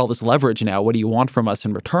 well, you've got all this leverage now. What do you want from us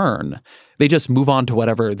in return? They just move on to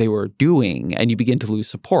whatever they were doing, and you begin to lose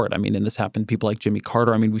support. I mean, and this happened to people like Jimmy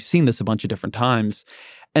Carter. I mean, we've seen this a bunch of different times.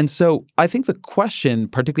 And so I think the question,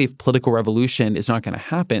 particularly if political revolution is not going to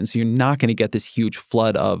happen, so you're not going to get this huge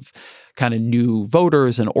flood of kind of new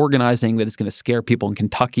voters and organizing that is going to scare people in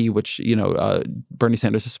Kentucky, which, Bernie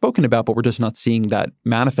Sanders has spoken about, but we're just not seeing that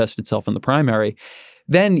manifest itself in the primary.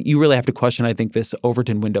 Then you really have to question, I think, this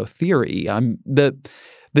Overton window theory.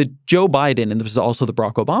 The Joe Biden, and this is also the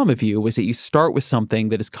Barack Obama view, was that you start with something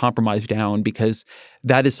that is compromised down because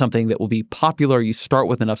that is something that will be popular. You start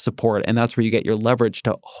with enough support, and that's where you get your leverage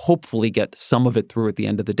to hopefully get some of it through at the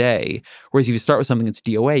end of the day. Whereas if you start with something that's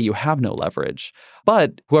DOA, you have no leverage.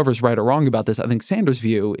 But whoever's right or wrong about this, I think Sanders'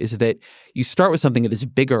 view is that you start with something that is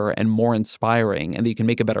bigger and more inspiring and that you can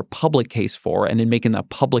make a better public case for. And in making that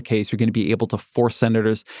public case, you're going to be able to force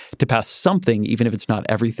senators to pass something, even if it's not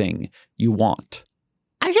everything you want.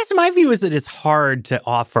 I guess my view is that it's hard to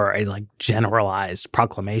offer a generalized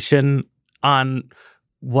proclamation on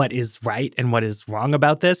what is right and what is wrong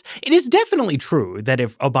about this. It is definitely true that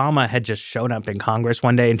if Obama had just shown up in Congress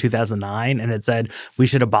one day in 2009 and had said we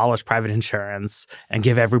should abolish private insurance and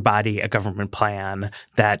give everybody a government plan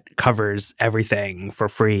that covers everything for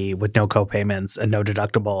free with no co-payments and no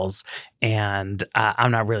deductibles, and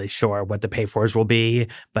I'm not really sure what the pay-fors will be,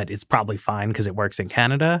 but it's probably fine because it works in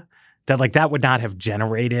Canada, that would not have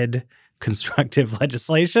generated constructive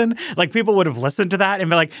legislation. People would have listened to that and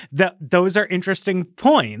be like, those are interesting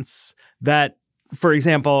points that, for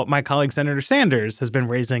example, my colleague Senator Sanders has been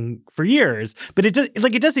raising for years, but it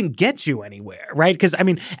doesn't get you anywhere, right? Because, I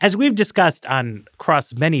mean, as we've discussed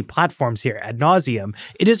across many platforms here ad nauseum,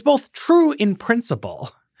 it is both true in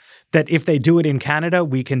principle that if they do it in Canada,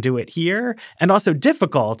 we can do it here, and also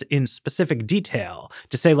difficult in specific detail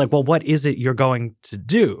to say, well, what is it you're going to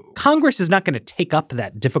do? Congress is not going to take up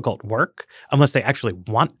that difficult work unless they actually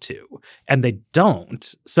want to, and they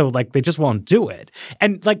don't. So, they just won't do it.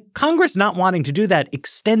 And, Congress not wanting to do that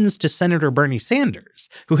extends to Senator Bernie Sanders,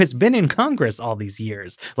 who has been in Congress all these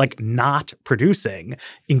years, not producing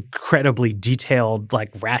incredibly detailed,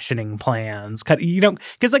 rationing plans,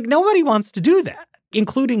 because, nobody wants to do that,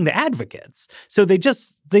 including the advocates. So they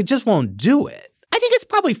just won't do it. I think it's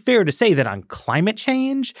probably fair to say that on climate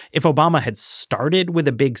change, if Obama had started with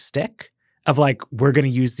a big stick of we're going to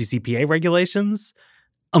use these EPA regulations,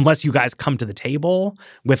 unless you guys come to the table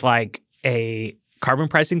with a carbon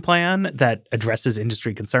pricing plan that addresses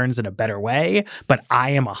industry concerns in a better way, but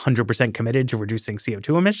I am 100% committed to reducing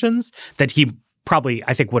CO2 emissions, that he probably,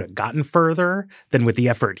 I think, would have gotten further than with the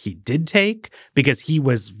effort he did take, because he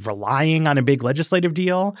was relying on a big legislative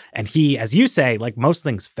deal. And he, as you say, most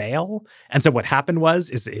things fail. And so what happened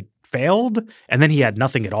is it failed, and then he had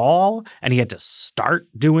nothing at all, and he had to start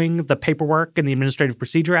doing the paperwork and the Administrative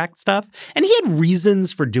Procedure Act stuff. And he had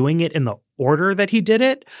reasons for doing it in the order that he did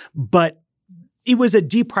it, but it was a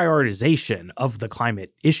deprioritization of the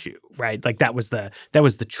climate issue, right? That was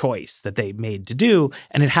the choice that they made to do,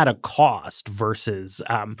 and it had a cost versus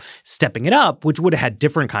stepping it up, which would have had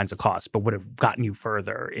different kinds of costs, but would have gotten you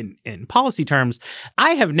further in policy terms.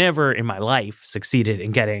 I have never in my life succeeded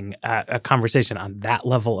in getting a conversation on that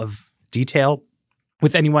level of detail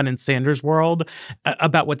with anyone in Sanders' world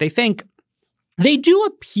about what they think. They do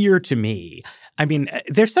appear to me, I mean,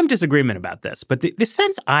 there's some disagreement about this, but the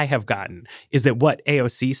sense I have gotten is that what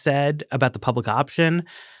AOC said about the public option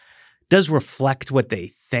does reflect what they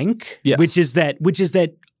think, yes. which is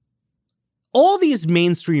that all these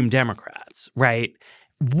mainstream Democrats, right,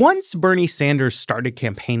 once Bernie Sanders started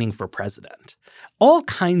campaigning for president, all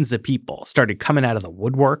kinds of people started coming out of the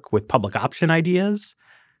woodwork with public option ideas.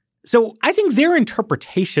 So I think their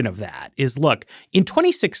interpretation of that is, look, in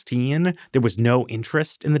 2016, there was no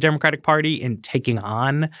interest in the Democratic Party in taking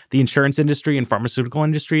on the insurance industry and pharmaceutical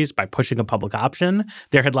industries by pushing a public option.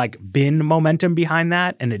 There had been momentum behind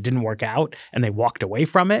that and it didn't work out and they walked away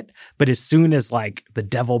from it. But as soon as the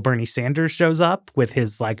devil Bernie Sanders shows up with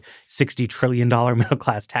his $60 trillion middle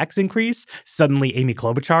class tax increase, suddenly Amy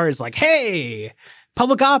Klobuchar is hey,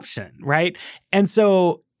 public option, right? And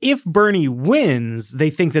so if Bernie wins, they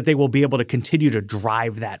think that they will be able to continue to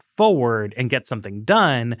drive that forward and get something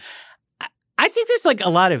done. I think there's a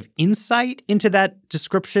lot of insight into that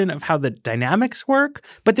description of how the dynamics work,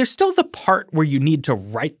 but there's still the part where you need to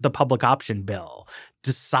write the public option bill,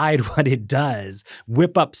 decide what it does,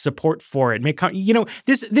 whip up support for it,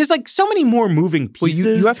 there's so many more moving pieces.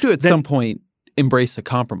 Well, you have to at some point embrace a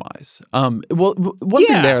compromise. One thing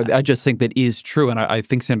there I just think that is true, and I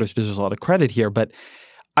think Sanders deserves a lot of credit here, but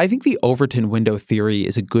I think the Overton window theory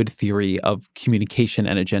is a good theory of communication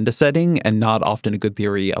and agenda setting and not often a good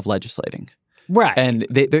theory of legislating. Right. And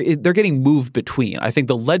they're getting moved between. I think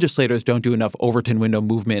the legislators don't do enough Overton window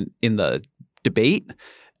movement in the debate.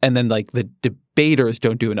 And then the debaters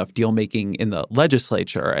don't do enough deal making in the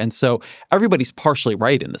legislature. And so everybody's partially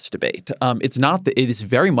right in this debate. It's not that it is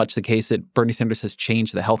very much the case that Bernie Sanders has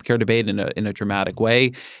changed the healthcare debate in a dramatic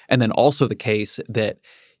way. And then also the case that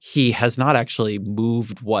he has not actually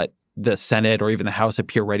moved what the Senate or even the House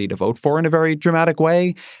appear ready to vote for in a very dramatic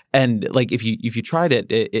way. And if you tried it,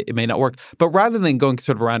 it may not work. But rather than going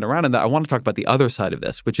sort of around and around in that, I want to talk about the other side of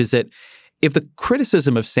this, which is that if the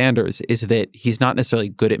criticism of Sanders is that he's not necessarily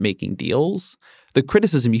good at making deals, the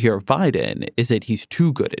criticism you hear of Biden is that he's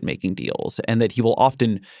too good at making deals and that he will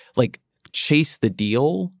often chase the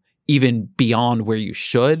deal even beyond where you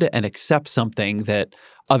should and accept something that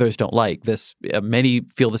others don't like. Many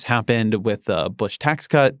feel this happened with the Bush tax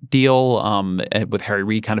cut deal, with Harry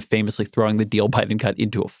Reid kind of famously throwing the deal Biden cut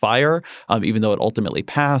into a fire, even though it ultimately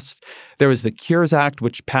passed. There was the Cures Act,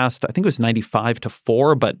 which passed, I think it was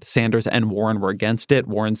 95-4, but Sanders and Warren were against it.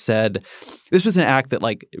 Warren said this was an act that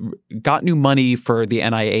got new money for the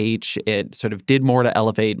NIH. It sort of did more to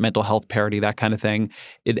elevate mental health parity, that kind of thing.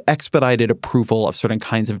 It expedited approval of certain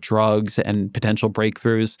kinds of drugs and potential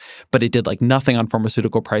breakthroughs, but it did nothing on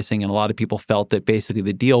pharmaceutical pricing. And a lot of people felt that basically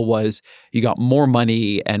the deal was you got more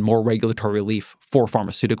money and more regulatory relief for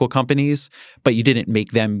pharmaceutical companies, but you didn't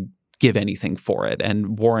make them give anything for it.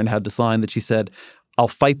 And Warren had this line that she said, "I'll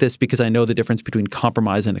fight this because I know the difference between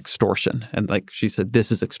compromise and extortion." And she said,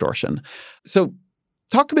 this is extortion. So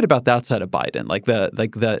talk a bit about that side of Biden,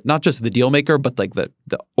 the not just the deal maker, but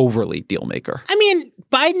the overly deal maker. I mean,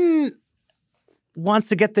 Biden wants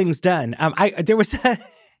to get things done. There was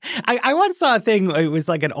I once saw a thing, it was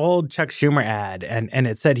an old Chuck Schumer ad, and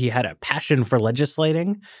it said he had a passion for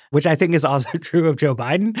legislating, which I think is also true of Joe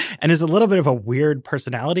Biden and is a little bit of a weird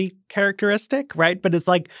personality characteristic, right? But it's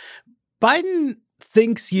Biden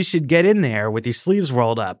thinks you should get in there with your sleeves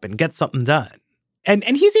rolled up and get something done. And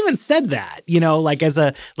he's even said that, as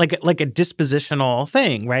a dispositional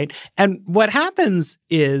thing, right? And what happens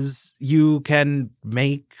is you can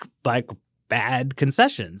make bad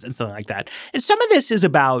concessions and something like that. And some of this is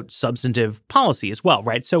about substantive policy as well,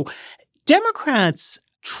 right? So Democrats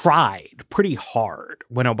tried pretty hard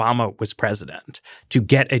when Obama was president to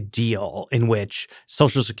get a deal in which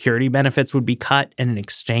Social Security benefits would be cut and in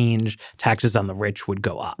exchange, taxes on the rich would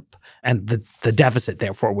go up and the deficit,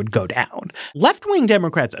 therefore, would go down. Left-wing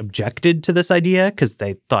Democrats objected to this idea because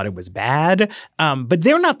they thought it was bad, but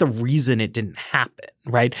they're not the reason it didn't happen,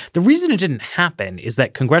 right? The reason it didn't happen is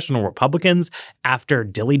that congressional Republicans, after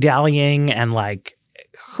dilly-dallying and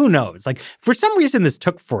who knows? For some reason, this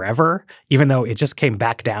took forever, even though it just came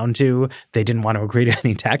back down to they didn't want to agree to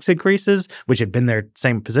any tax increases, which had been their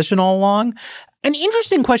same position all along. An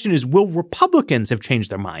interesting question is, will Republicans have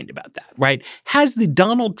changed their mind about that, right? Has the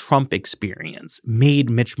Donald Trump experience made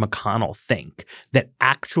Mitch McConnell think that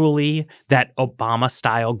actually that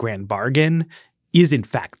Obama-style grand bargain is, in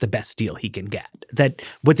fact, the best deal he can get? That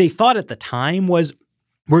what they thought at the time was,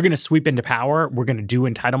 we're going to sweep into power, we're going to do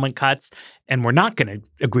entitlement cuts, and we're not going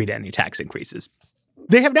to agree to any tax increases.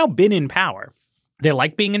 They have now been in power. They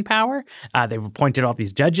like being in power. They've appointed all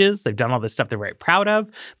these judges. They've done all this stuff they're very proud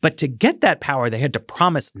of. But to get that power, they had to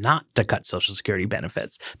promise not to cut Social Security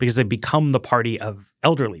benefits because they become the party of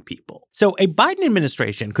elderly people. So a Biden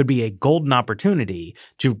administration could be a golden opportunity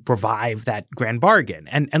to revive that grand bargain.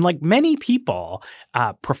 And many people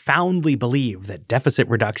profoundly believe that deficit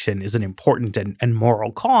reduction is an important and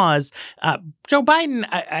moral cause. Joe Biden,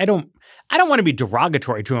 I don't want to be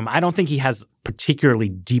derogatory to him. I don't think he has particularly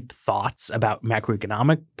deep thoughts about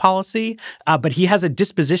macroeconomic policy, but he has a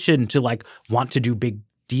disposition to want to do big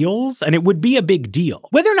deals, and it would be a big deal.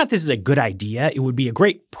 Whether or not this is a good idea, it would be a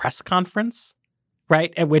great press conference,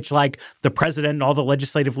 right? At which, like, the president and all the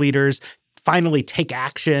legislative leaders finally take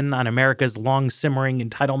action on America's long simmering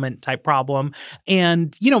entitlement type problem.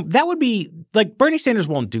 And, that would be like Bernie Sanders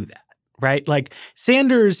won't do that. Right? Like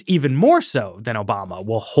Sanders, even more so than Obama,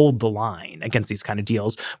 will hold the line against these kind of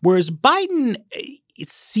deals. Whereas Biden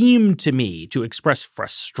seemed to me to express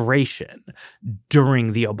frustration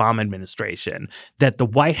during the Obama administration that the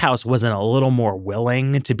White House wasn't a little more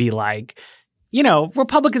willing to be like,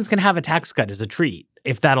 Republicans can have a tax cut as a treat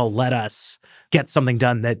if that'll let us get something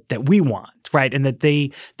done that we want, right? And that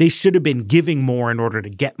they should have been giving more in order to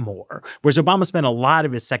get more. Whereas Obama spent a lot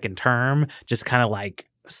of his second term just kind of like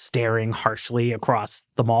staring harshly across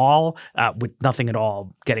the mall with nothing at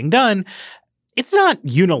all getting done. It's not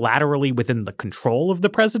unilaterally within the control of the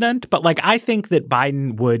president, but like I think that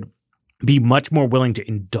Biden would be much more willing to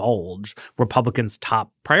indulge Republicans'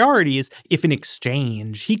 top priorities if in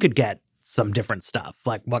exchange he could get some different stuff.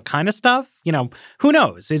 Like what kind of stuff? Who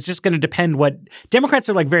knows? It's just going to depend what Democrats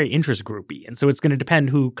are like very interest groupy. And so it's going to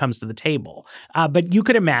depend who comes to the table. But you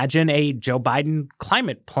could imagine a Joe Biden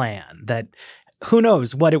climate plan that who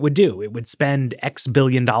knows what it would do. It would spend X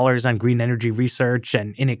billion dollars on green energy research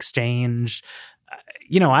and in exchange,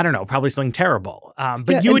 I don't know, probably something terrible.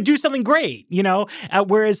 But you would do something great,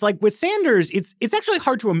 whereas like with Sanders, it's actually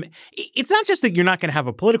hard to it's not just that you're not going to have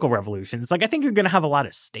a political revolution. It's like I think you're going to have a lot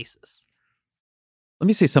of stasis. Let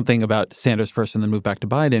me say something about Sanders first and then move back to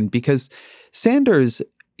Biden, because Sanders,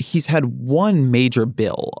 he's had one major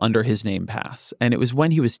bill under his name pass, and it was when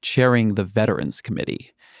he was chairing the Veterans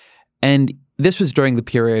Committee. And this was during the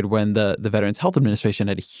period when the Veterans Health Administration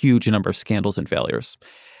had a huge number of scandals and failures.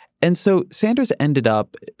 And so Sanders ended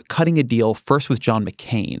up cutting a deal first with John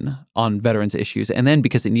McCain on veterans issues. And then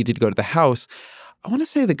because it needed to go to the House, I want to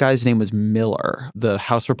say the guy's name was Miller, the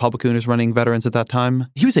House Republican who was running veterans at that time.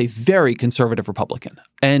 He was a very conservative Republican.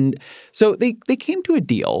 And so they came to a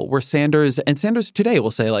deal where Sanders today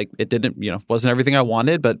will say, like, it didn't, wasn't everything I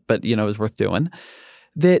wanted, but it was worth doing.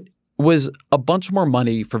 That was a bunch more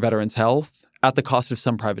money for veterans health at the cost of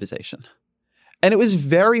some privatization. And it was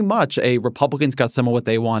very much a Republicans got some of what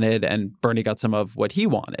they wanted and Bernie got some of what he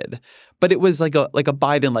wanted. But it was like a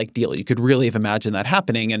Biden-like deal. You could really have imagined that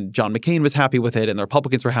happening. And John McCain was happy with it and the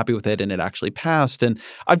Republicans were happy with it and it actually passed. And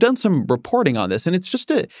I've done some reporting on this and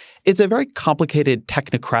it's a very complicated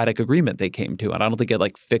technocratic agreement they came to. And I don't think it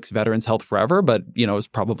like fixed veterans health forever, but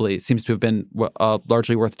it seems to have been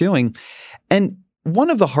largely worth doing. And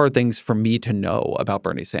one of the hard things for me to know about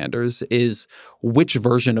Bernie Sanders is which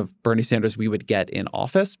version of Bernie Sanders we would get in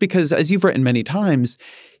office, because as you've written many times,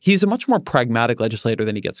 he's a much more pragmatic legislator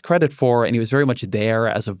than he gets credit for, and he was very much there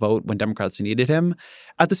as a vote when Democrats needed him.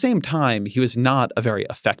 At the same time, he was not a very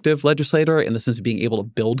effective legislator in the sense of being able to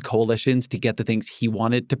build coalitions to get the things he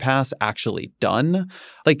wanted to pass actually done.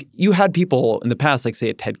 Like you had people in the past, like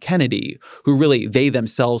say Ted Kennedy, who really they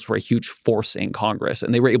themselves were a huge force in Congress,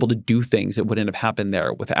 and they were able to do things that wouldn't have happened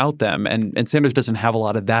there without them. And Sanders doesn't have a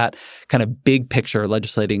lot of that kind of big picture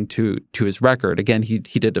legislating to his record. Again, he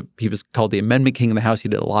was called the Amendment King in the House. He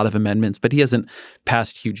did a lot of amendments, but he hasn't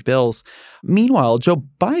passed huge bills. Meanwhile, Joe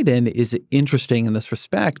Biden is interesting in this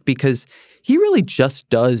respect because he really just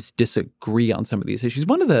does disagree on some of these issues.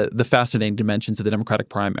 One of the fascinating dimensions of the Democratic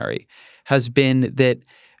primary has been that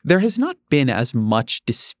there has not been as much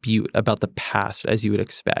dispute about the past as you would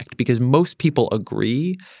expect, because most people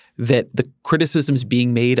agree that the criticisms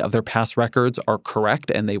being made of their past records are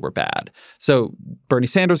correct and they were bad. So Bernie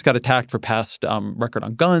Sanders got attacked for past record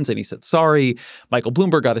on guns and he said sorry. Michael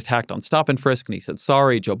Bloomberg got attacked on stop and frisk and he said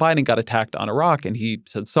sorry. Joe Biden got attacked on Iraq and he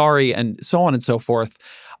said sorry, and so on and so forth.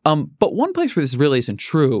 But one place where this really isn't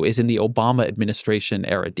true is in the Obama administration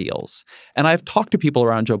era deals. And I've talked to people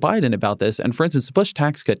around Joe Biden about this. And for instance, the Bush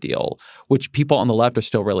tax cut deal, which people on the left are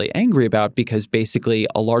still really angry about because basically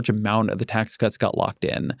a large amount of the tax cuts got locked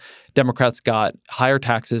in. Democrats got higher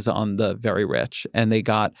taxes on the very rich, and they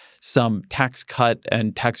got some tax cut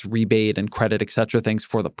and tax rebate and credit, et cetera, things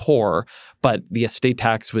for the poor. But the estate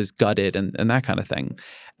tax was gutted and that kind of thing.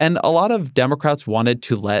 And a lot of Democrats wanted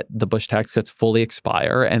to let the Bush tax cuts fully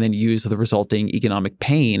expire and then use the resulting economic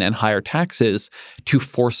pain and higher taxes to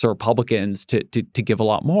force the Republicans to give a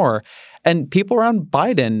lot more. And people around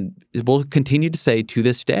Biden will continue to say to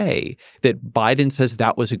this day that Biden says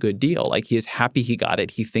that was a good deal. Like he is happy he got it.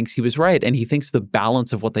 He thinks he was right. And he thinks the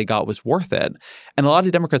balance of what they got was worth it. And a lot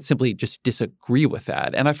of Democrats simply just disagree with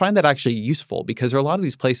that. And I find that actually useful because there are a lot of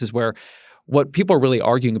these places where what people are really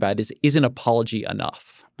arguing about is an apology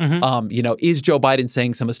enough? Mm-hmm. Is Joe Biden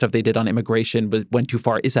saying some of the stuff they did on immigration went too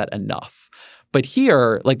far? Is that enough? But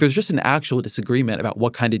here, like, there's just an actual disagreement about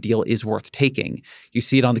what kind of deal is worth taking. You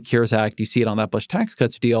see it on the Cures Act. You see it on that Bush tax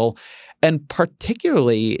cuts deal. And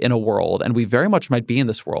particularly in a world, and we very much might be in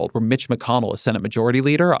this world, where Mitch McConnell is Senate Majority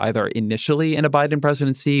Leader, either initially in a Biden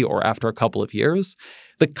presidency or after a couple of years,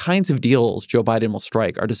 the kinds of deals Joe Biden will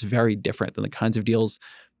strike are just very different than the kinds of deals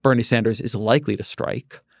Bernie Sanders is likely to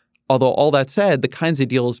strike. Although all that said, the kinds of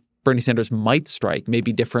deals Bernie Sanders might strike may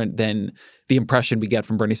be different than the impression we get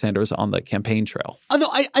from Bernie Sanders on the campaign trail.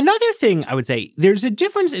 Although another thing I would say, there's a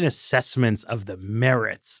difference in assessments of the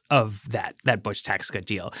merits of that Bush tax cut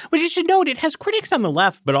deal, which you should note, it has critics on the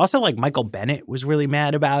left, but also like Michael Bennet was really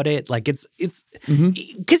mad about it. Like it's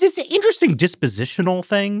because it's an interesting dispositional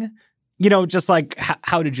thing. You know, just like,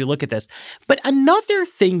 how did you look at this? But another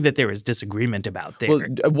thing that there is disagreement about there. Well,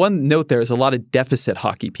 one note there is a lot of deficit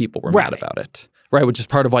hockey people were mad about it. Right, which is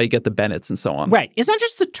part of why you get the Bennetts and so on. Right. It's not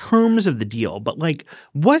just the terms of the deal, but like,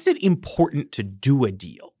 was it important to do a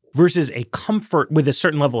deal versus a comfort with a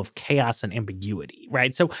certain level of chaos and ambiguity,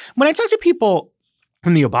 right? So when I talk to people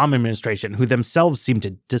from the Obama administration who themselves seem to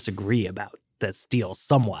disagree about this deal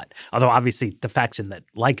somewhat, although obviously the faction that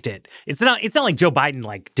liked it, it's not like Joe Biden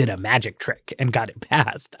like did a magic trick and got it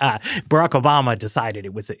passed. Barack Obama decided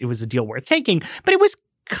it was a deal worth taking, but it was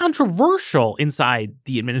controversial inside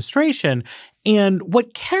the administration. And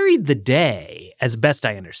what carried the day, as best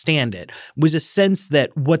I understand it, was a sense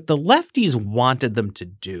that what the lefties wanted them to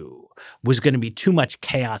do was going to be too much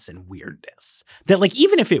chaos and weirdness. That like,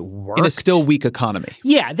 even if it worked— in a still weak economy.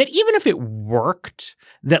 Yeah, that even if it worked,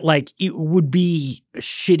 that like it would be a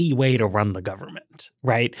shitty way to run the government,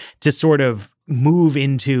 right? To sort of move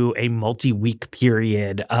into a multi-week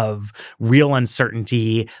period of real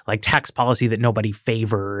uncertainty, like tax policy that nobody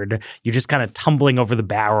favored. You're just kind of tumbling over the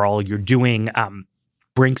barrel. You're doing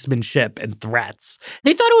brinksmanship and threats.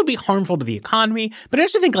 They thought it would be harmful to the economy, but I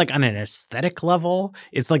also think like on an aesthetic level,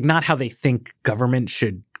 it's like not how they think government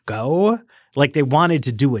should go. Like they wanted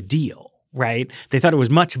to do a deal, right? They thought it was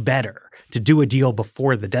much better to do a deal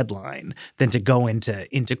before the deadline than to go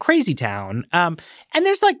into crazy town. And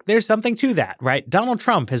there's something to that, right? Donald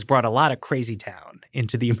Trump has brought a lot of crazy town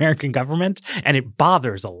into the American government, and it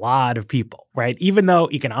bothers a lot of people, right? Even though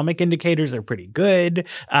economic indicators are pretty good,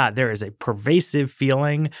 there is a pervasive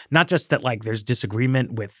feeling, not just that like there's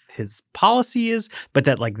disagreement with his policies, but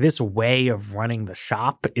that like this way of running the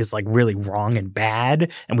shop is like really wrong and bad,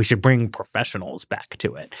 and we should bring professionals back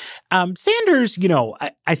to it. Sanders, you know,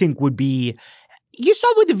 I think would be— you saw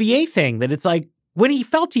with the VA thing that it's like when he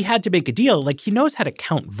felt he had to make a deal, like he knows how to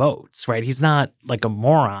count votes, right? He's not like a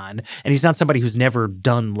moron, and he's not somebody who's never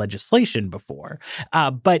done legislation before.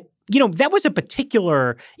 But, you know, that was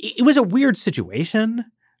it was a weird situation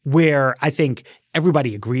where I think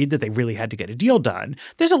everybody agreed that they really had to get a deal done.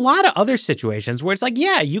 There's a lot of other situations where it's like,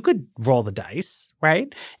 yeah, you could roll the dice,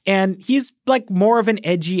 right? And he's like more of an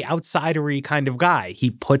edgy, outsidery kind of guy. He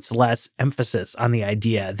puts less emphasis on the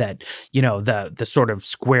idea that, you know, the sort of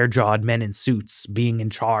square-jawed men in suits being in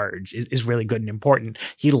charge is really good and important.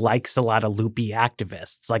 He likes a lot of loopy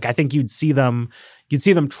activists. Like, I think you'd see them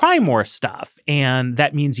try more stuff, and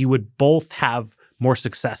that means you would both have more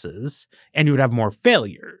successes and you would have more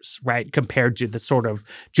failures, right? Compared to the sort of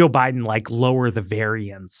Joe Biden, like lower the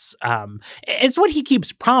variance. It's what he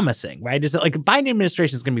keeps promising, right? Is that like the Biden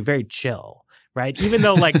administration is going to be very chill, right? Even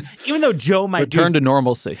though Joe might return to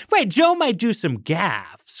normalcy, right? Joe might do some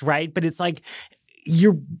gaffes, right? But it's like,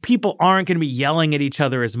 your people aren't going to be yelling at each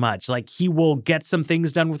other as much. Like he will get some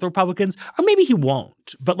things done with Republicans, or maybe he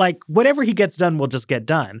won't. But like whatever he gets done will just get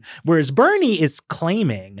done. Whereas Bernie is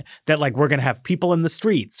claiming that like we're going to have people in the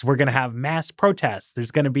streets, we're going to have mass protests,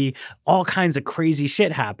 there's going to be all kinds of crazy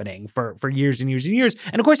shit happening for years and years and years.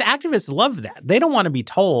 And of course, activists love that. They don't want to be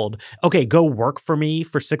told, okay, go work for me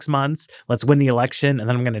for 6 months, let's win the election, and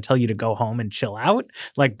then I'm going to tell you to go home and chill out.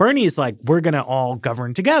 Like Bernie is like, we're going to all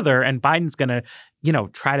govern together, and Biden's going to, you know,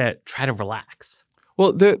 try to relax.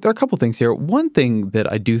 Well, there are a couple things here. One thing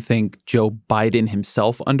that I do think Joe Biden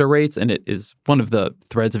himself underrates, and it is one of the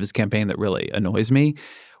threads of his campaign that really annoys me,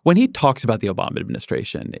 when he talks about the Obama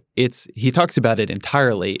administration, he talks about it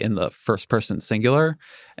entirely in the first person singular.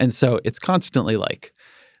 And so it's constantly like,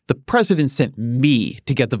 the president sent me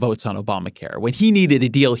to get the votes on Obamacare. When he needed a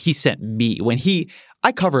deal, he sent me.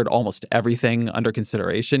 I covered almost everything under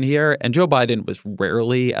consideration here, and Joe Biden was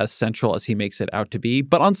rarely as central as he makes it out to be.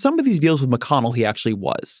 But on some of these deals with McConnell, he actually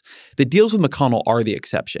was. The deals with McConnell are the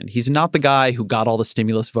exception. He's not the guy who got all the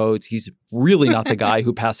stimulus votes. He's really not the guy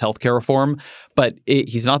who passed healthcare reform, but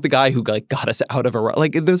he's not the guy who like got us out of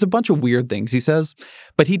there's a bunch of weird things he says,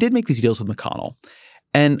 but he did make these deals with McConnell.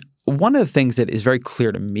 And one of the things that is very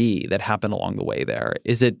clear to me that happened along the way there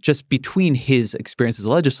is that just between his experience as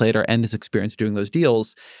a legislator and his experience doing those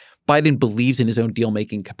deals, Biden believes in his own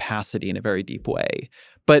deal-making capacity in a very deep way.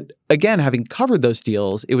 But again, having covered those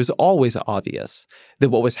deals, it was always obvious that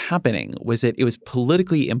what was happening was that it was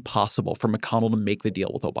politically impossible for McConnell to make the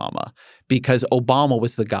deal with Obama because Obama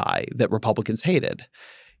was the guy that Republicans hated.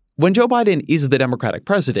 When Joe Biden is the Democratic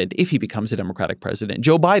president, if he becomes a Democratic president,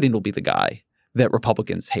 Joe Biden will be the guy that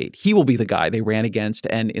Republicans hate. He will be the guy they ran against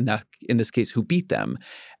and in this case, who beat them.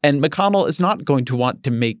 And McConnell is not going to want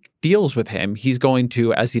to make deals with him. He's going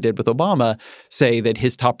to, as he did with Obama, say that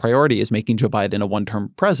his top priority is making Joe Biden a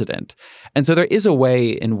one-term president. And so there is a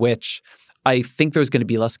way in which I think there's going to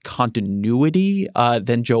be less continuity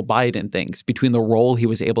than Joe Biden thinks between the role he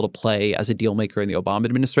was able to play as a deal maker in the Obama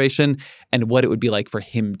administration and what it would be like for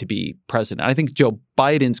him to be president. I think Joe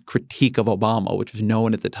Biden's critique of Obama, which was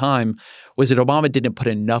known at the time, was that Obama didn't put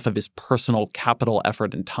enough of his personal capital,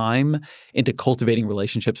 effort, and time into cultivating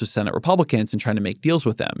relationships with Senate Republicans and trying to make deals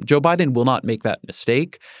with them. Joe Biden will not make that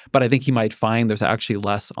mistake, but I think he might find there's actually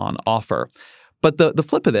less on offer. But the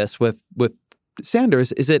flip of this with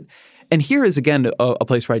Sanders is that, and here is again a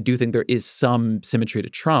place where I do think there is some symmetry to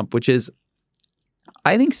Trump, which is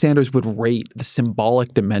I think Sanders would rate the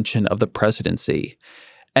symbolic dimension of the presidency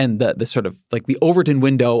and the sort of like the Overton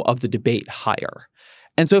window of the debate higher.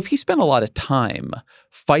 And so if he spent a lot of time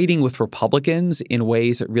fighting with Republicans in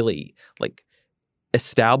ways that really like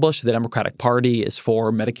establish the Democratic Party is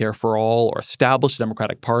for Medicare for all, or establish the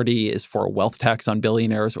Democratic Party is for a wealth tax on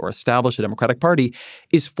billionaires, or establish the Democratic Party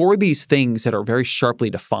is for these things that are very sharply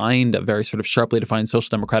defined, a very sort of sharply defined social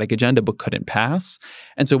democratic agenda, but couldn't pass.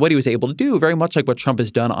 And so what he was able to do, very much like what Trump has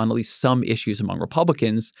done on at least some issues among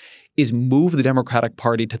Republicans, is move the Democratic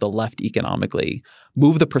Party to the left economically,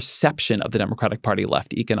 move the perception of the Democratic Party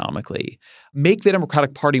left economically, make the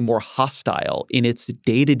Democratic Party more hostile in its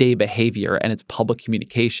day-to-day behavior and its public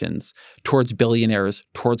communications towards billionaires,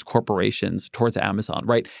 towards corporations, towards Amazon,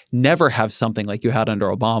 right? Never have something like you had under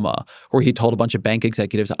Obama, where he told a bunch of bank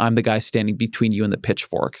executives, I'm the guy standing between you and the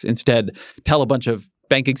pitchforks. Instead, tell a bunch of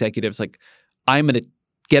bank executives, like, I'm going to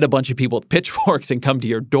get a bunch of people with pitchforks and come to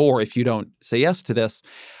your door if you don't say yes to this.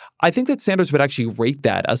 I think that Sanders would actually rate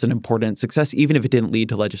that as an important success, even if it didn't lead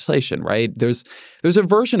to legislation, right? There's a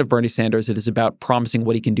version of Bernie Sanders that is about promising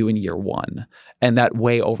what he can do in year one, and that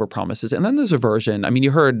way over promises. And then there's a version, I mean,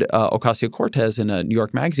 you heard Ocasio-Cortez in a New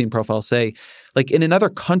York Magazine profile say, like, in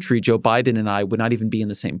another country, Joe Biden and I would not even be in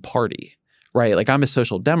the same party, right? Like, I'm a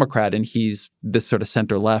social democrat and he's this sort of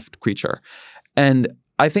center-left creature. And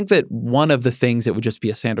I think that one of the things that would just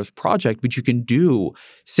be a Sanders project, which you can do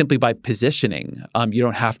simply by positioning, you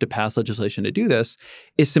don't have to pass legislation to do this,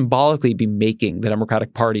 is symbolically be making the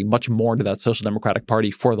Democratic Party much more into that social democratic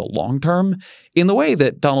party for the long term, in the way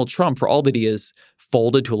that Donald Trump, for all that he is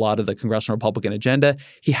folded to a lot of the congressional Republican agenda,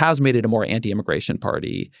 he has made it a more anti-immigration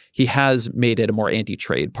party. He has made it a more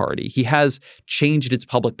anti-trade party. He has changed its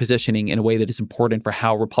public positioning in a way that is important for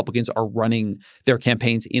how Republicans are running their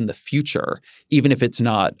campaigns in the future, even if it's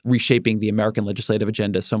not reshaping the American legislative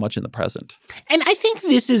agenda so much in the present. And I think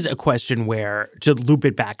this is a question where, to loop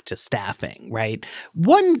it back to staffing, right?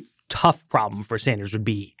 One tough problem for Sanders would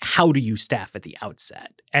be, how do you staff at the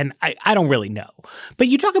outset? And I don't really know. But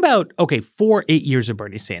you talk about, okay, 8 years of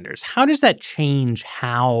Bernie Sanders. How does that change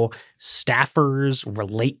how staffers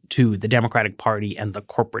relate to the Democratic Party and the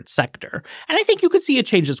corporate sector? And I think you could see a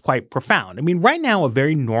change that's quite profound. I mean, right now, a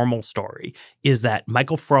very normal story is that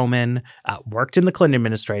Michael Froman worked in the Clinton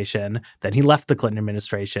administration, then he left the Clinton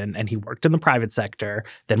administration, and he worked in the private sector.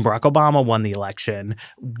 Then Barack Obama won the election.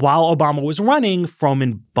 While Obama was running,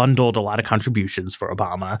 Froman bundled a lot of contributions for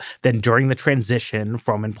Obama. Then during the transition,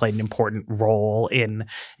 Froman played an important role in,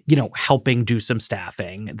 helping do some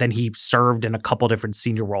staffing. Then he served in a couple different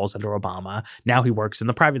senior roles under Obama. Now he works in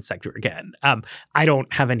the private sector again. I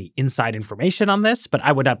don't have any inside information on this, but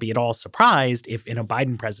I would not be at all surprised if in a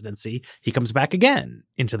Biden presidency, he comes back again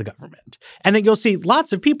into the government. And then you'll see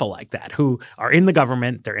lots of people like that who are in the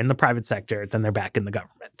government, they're in the private sector, then they're back in the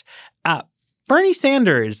government. Bernie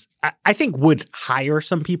Sanders, I think, would hire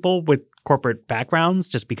some people with corporate backgrounds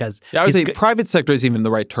just because. Yeah, I would say private sector is even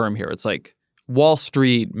the right term here. It's like Wall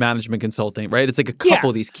Street, management consulting, right? It's like a couple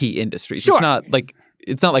of these key industries. Sure.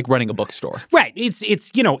 It's not like running a bookstore. Right.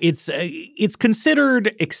 It's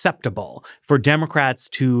considered acceptable for Democrats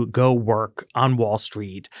to go work on Wall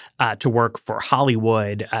Street, to work for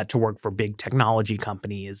Hollywood, to work for big technology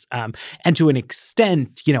companies, and to an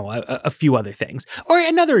extent, a few other things. Or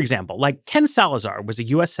another example, like Ken Salazar was a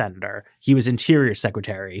U.S. senator. He was Interior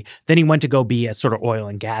Secretary. Then he went to go be a sort of oil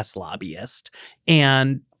and gas lobbyist.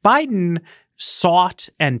 And Biden sought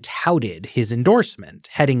and touted his endorsement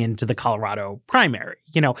heading into the Colorado primary.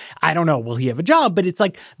 I don't know, will he have a job? But it's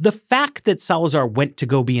like the fact that Salazar went to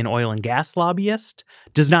go be an oil and gas lobbyist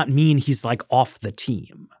does not mean he's like off the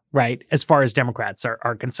team. Right, as far as Democrats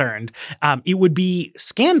are concerned, it would be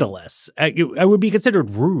scandalous. It would be considered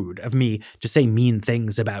rude of me to say mean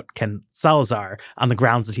things about Ken Salazar on the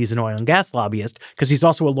grounds that he's an oil and gas lobbyist, because he's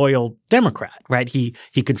also a loyal Democrat. Right, he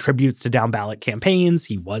contributes to down ballot campaigns.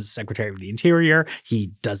 He was Secretary of the Interior. He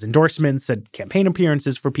does endorsements and campaign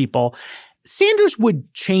appearances for people. Sanders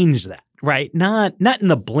would change that. Right? Not in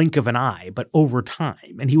the blink of an eye, but over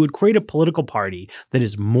time. And he would create a political party that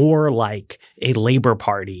is more like a Labor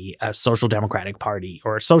Party, a Social Democratic Party,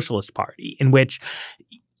 or a Socialist Party, in which,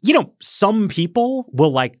 some people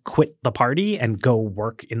will like quit the party and go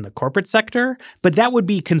work in the corporate sector, but that would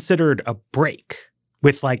be considered a break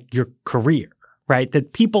with like your career. Right?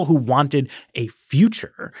 That people who wanted a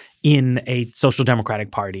future in a social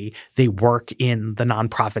democratic party, they work in the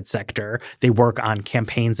nonprofit sector, they work on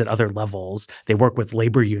campaigns at other levels, they work with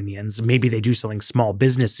labor unions, maybe they do something small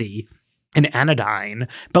businessy and anodyne,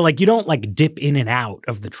 but like you don't like dip in and out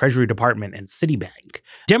of the Treasury Department and Citibank.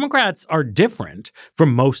 Democrats are different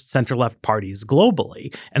from most center-left parties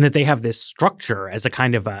globally, and that they have this structure as a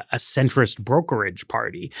kind of a centrist brokerage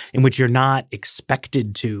party in which you're not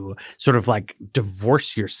expected to sort of like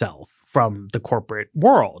divorce yourself from the corporate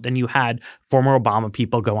world. And you had former Obama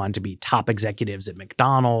people go on to be top executives at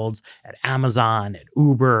McDonald's, at Amazon, at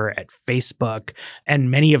Uber, at Facebook,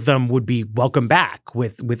 and many of them would be welcomed back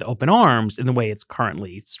with open arms in the way it's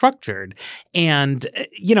currently structured. And,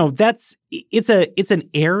 it's an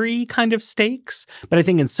airy kind of stakes, but I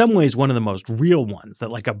think in some ways one of the most real ones, that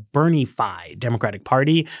like a Bernie-fi Democratic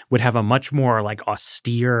Party would have a much more like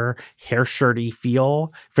austere, hair-shirty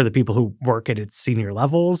feel for the people who work at its senior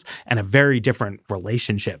levels, and a very different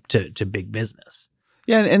relationship to big business.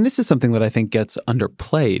 Yeah, and this is something that I think gets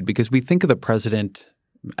underplayed, because we think of the president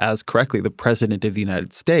as correctly the president of the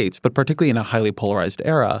United States, but particularly in a highly polarized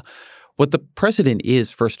era, what the president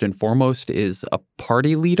is first and foremost is a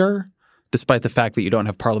party leader, despite the fact that you don't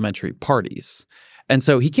have parliamentary parties. And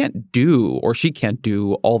so he can't do, or she can't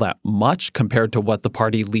do, all that much compared to what the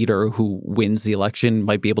party leader who wins the election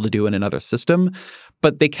might be able to do in another system.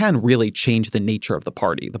 But they can really change the nature of the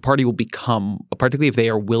party. The party will become, particularly if they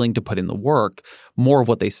are willing to put in the work, more of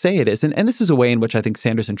what they say it is. And this is a way in which I think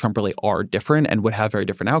Sanders and Trump really are different and would have very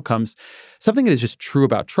different outcomes. Something that is just true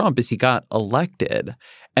about Trump is he got elected,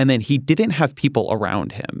 and then he didn't have people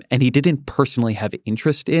around him, and he didn't personally have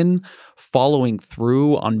interest in following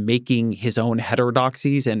through on making his own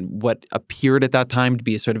heterodoxies and what appeared at that time to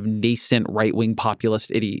be a sort of nascent right-wing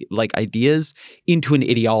populist ideas into an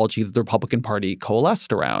ideology that the Republican Party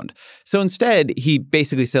coalesced around. So instead, he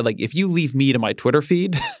basically said, like, if you leave me to my Twitter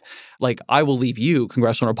feed, like, I will leave you,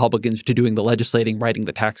 congressional Republicans, to doing the legislating, writing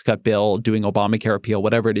the tax cut bill, doing Obamacare repeal,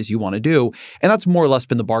 whatever it is you want to do. And that's more or less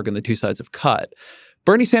been the bargain the two sides have cut.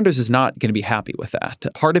 Bernie Sanders is not going to be happy with that.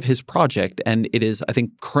 Part of his project, and it is, I think,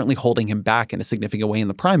 currently holding him back in a significant way in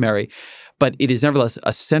the primary, but it is nevertheless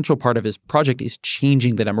a central part of his project, is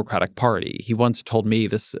changing the Democratic Party. He once told me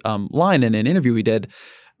this line in an interview we did.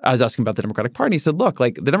 I was asking about the Democratic Party. He said, look,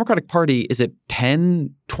 like, the Democratic Party, is it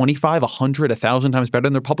 10, 25, 100, 1,000 times better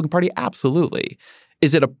than the Republican Party? Absolutely.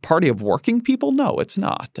 Is it a party of working people? No, it's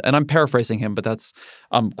not. And I'm paraphrasing him, but that's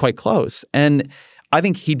quite close. And I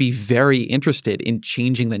think he'd be very interested in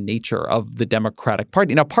changing the nature of the Democratic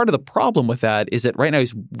Party. Now, part of the problem with that is that right now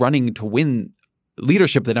he's running to win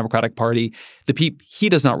leadership of the Democratic Party. He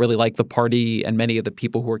does not really like the party, and many of the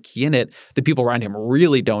people who are key in it, the people around him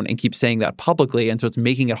really don't, and keep saying that publicly. And so it's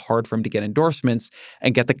making it hard for him to get endorsements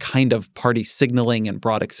and get the kind of party signaling and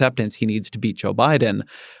broad acceptance he needs to beat Joe Biden.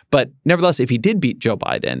 But nevertheless, if he did beat Joe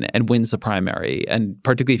Biden and wins the primary, and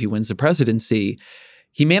particularly if he wins the presidency,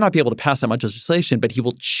 he may not be able to pass that much legislation, but he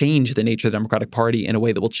will change the nature of the Democratic Party in a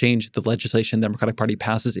way that will change the legislation the Democratic Party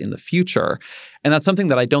passes in the future. And that's something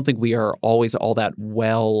that I don't think we are always all that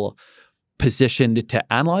well positioned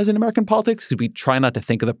to analyze in American politics, because we try not to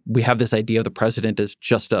think of we have this idea of the president as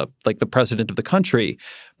just like the president of the country.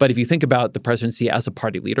 But if you think about the presidency as a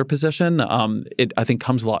party leader position, it, I think,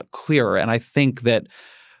 comes a lot clearer. And I think that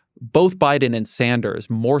both Biden and Sanders,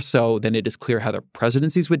 more so than it is clear how their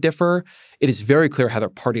presidencies would differ, it is very clear how their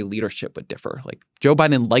party leadership would differ. Like, Joe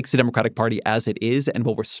Biden likes the Democratic Party as it is and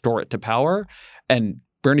will restore it to power. And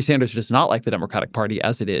Bernie Sanders does not like the Democratic Party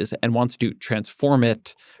as it is and wants to transform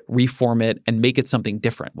it, reform it, and make it something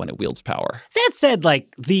different when it wields power. That said,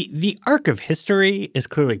 like the arc of history is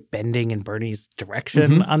clearly bending in Bernie's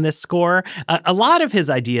direction on this score. A lot of his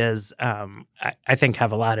ideas, I think,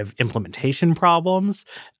 have a lot of implementation problems.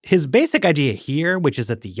 His basic idea here, which is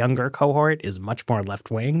that the younger cohort is much more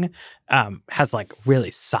left-wing, has like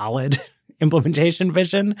really solid implementation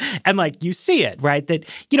vision. And like you see it, right? That,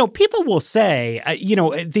 people will say,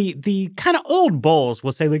 the kind of old bulls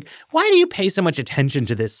will say, like, why do you pay so much attention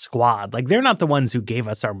to this squad? Like, they're not the ones who gave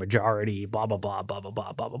us our majority, blah, blah, blah, blah, blah,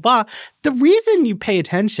 blah, blah, blah, blah. The reason you pay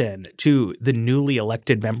attention to the newly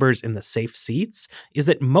elected members in the safe seats is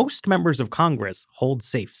that most members of Congress hold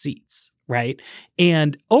safe seats, right?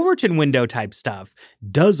 And Overton window type stuff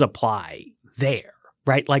does apply there.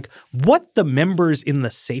 Right? Like what the members in the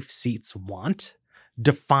safe seats want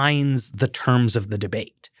defines the terms of the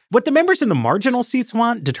debate. What the members in the marginal seats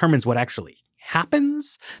want determines what actually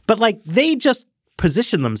happens. But like they just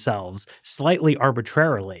position themselves slightly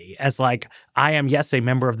arbitrarily as like, I am, yes, a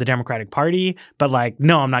member of the Democratic Party, but like,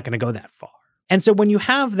 no, I'm not going to go that far. And so when you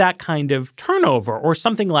have that kind of turnover or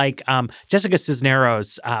something like Jessica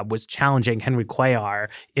Cisneros was challenging Henry Cuellar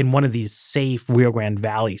in one of these safe Rio Grande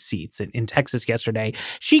Valley seats in Texas yesterday,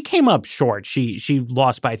 she came up short. She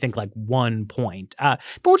lost by, I think, like 1 point. But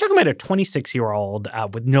we're talking about a 26-year-old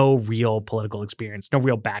with no real political experience, no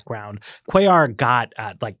real background. Cuellar got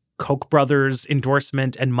like Koch brothers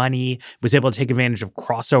endorsement and money, was able to take advantage of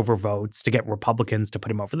crossover votes to get Republicans to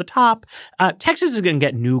put him over the top. Texas is going to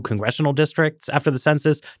get new congressional districts after the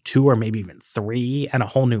census, 2 or maybe even 3, and a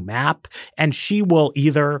whole new map. And she will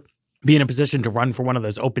either be in a position to run for one of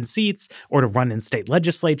those open seats or to run in state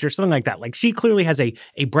legislature, something like that. Like she clearly has a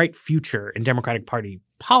bright future in Democratic Party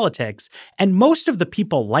politics. And most of the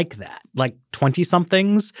people like that, like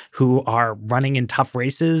 20-somethings who are running in tough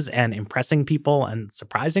races and impressing people and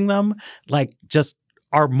surprising them, like just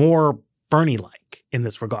are more Bernie-like in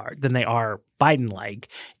this regard than they are Biden-like.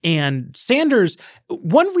 And Sanders,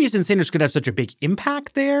 one reason Sanders could have such a big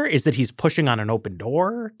impact there is that he's pushing on an open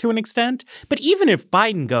door to an extent. But even if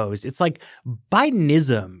Biden goes, it's like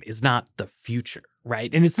Bidenism is not the future,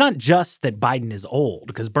 right? And it's not just that Biden is old,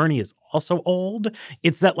 because Bernie is also old.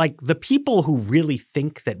 It's that like the people who really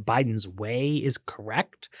think that Biden's way is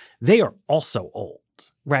correct, they are also old,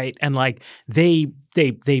 right? And like they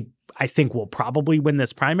I think will probably win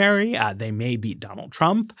this primary. They may beat Donald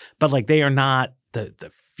Trump, but like they are not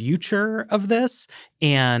the future of this,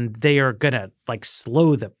 and they are gonna like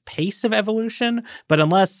slow the pace of evolution. But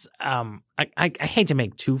unless I hate to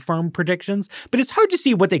make too firm predictions, but it's hard to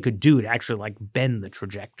see what they could do to actually like bend the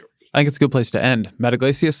trajectory. I think it's a good place to end. Matt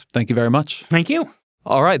Yglesias, thank you very much. Thank you.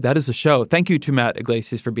 All right, that is the show. Thank you to Matt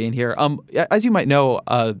Yglesias for being here. As you might know,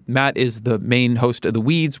 Matt is the main host of The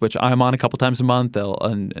Weeds, which I'm on a couple times a month,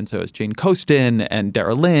 and so is Jane Coaston and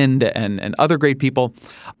Dara Lind and other great people.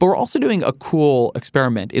 But we're also doing a cool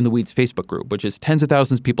experiment in The Weeds Facebook group, which is tens of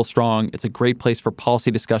thousands of people strong. It's a great place for policy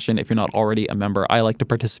discussion if you're not already a member. I like to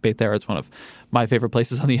participate there. It's one of my favorite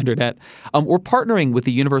places on the internet. We're partnering with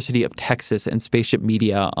the University of Texas and Spaceship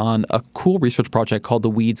Media on a cool research project called The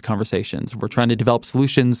Weeds Conversations. We're trying to develop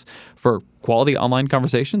solutions for quality online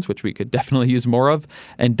conversations, which we could definitely use more of,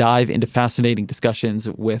 and dive into fascinating discussions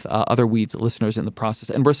with other Weeds listeners in the process.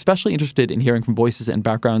 And we're especially interested in hearing from voices and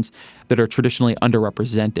backgrounds that are traditionally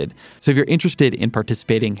underrepresented. So if you're interested in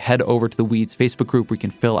participating, head over to the Weeds Facebook group where you can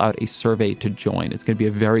fill out a survey to join. It's going to be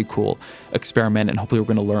a very cool experiment, and hopefully we're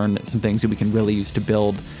going to learn some things that we can really use to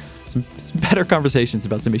build some better conversations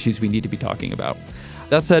about some issues we need to be talking about.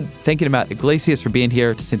 That said, thank you to Matt Yglesias for being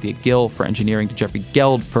here, to Cynthia Gill for engineering, to Jeffrey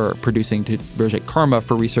Geld for producing, to Roger Karma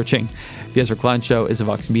for researching. The Ezra Klein Show is a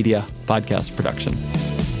Vox Media podcast production.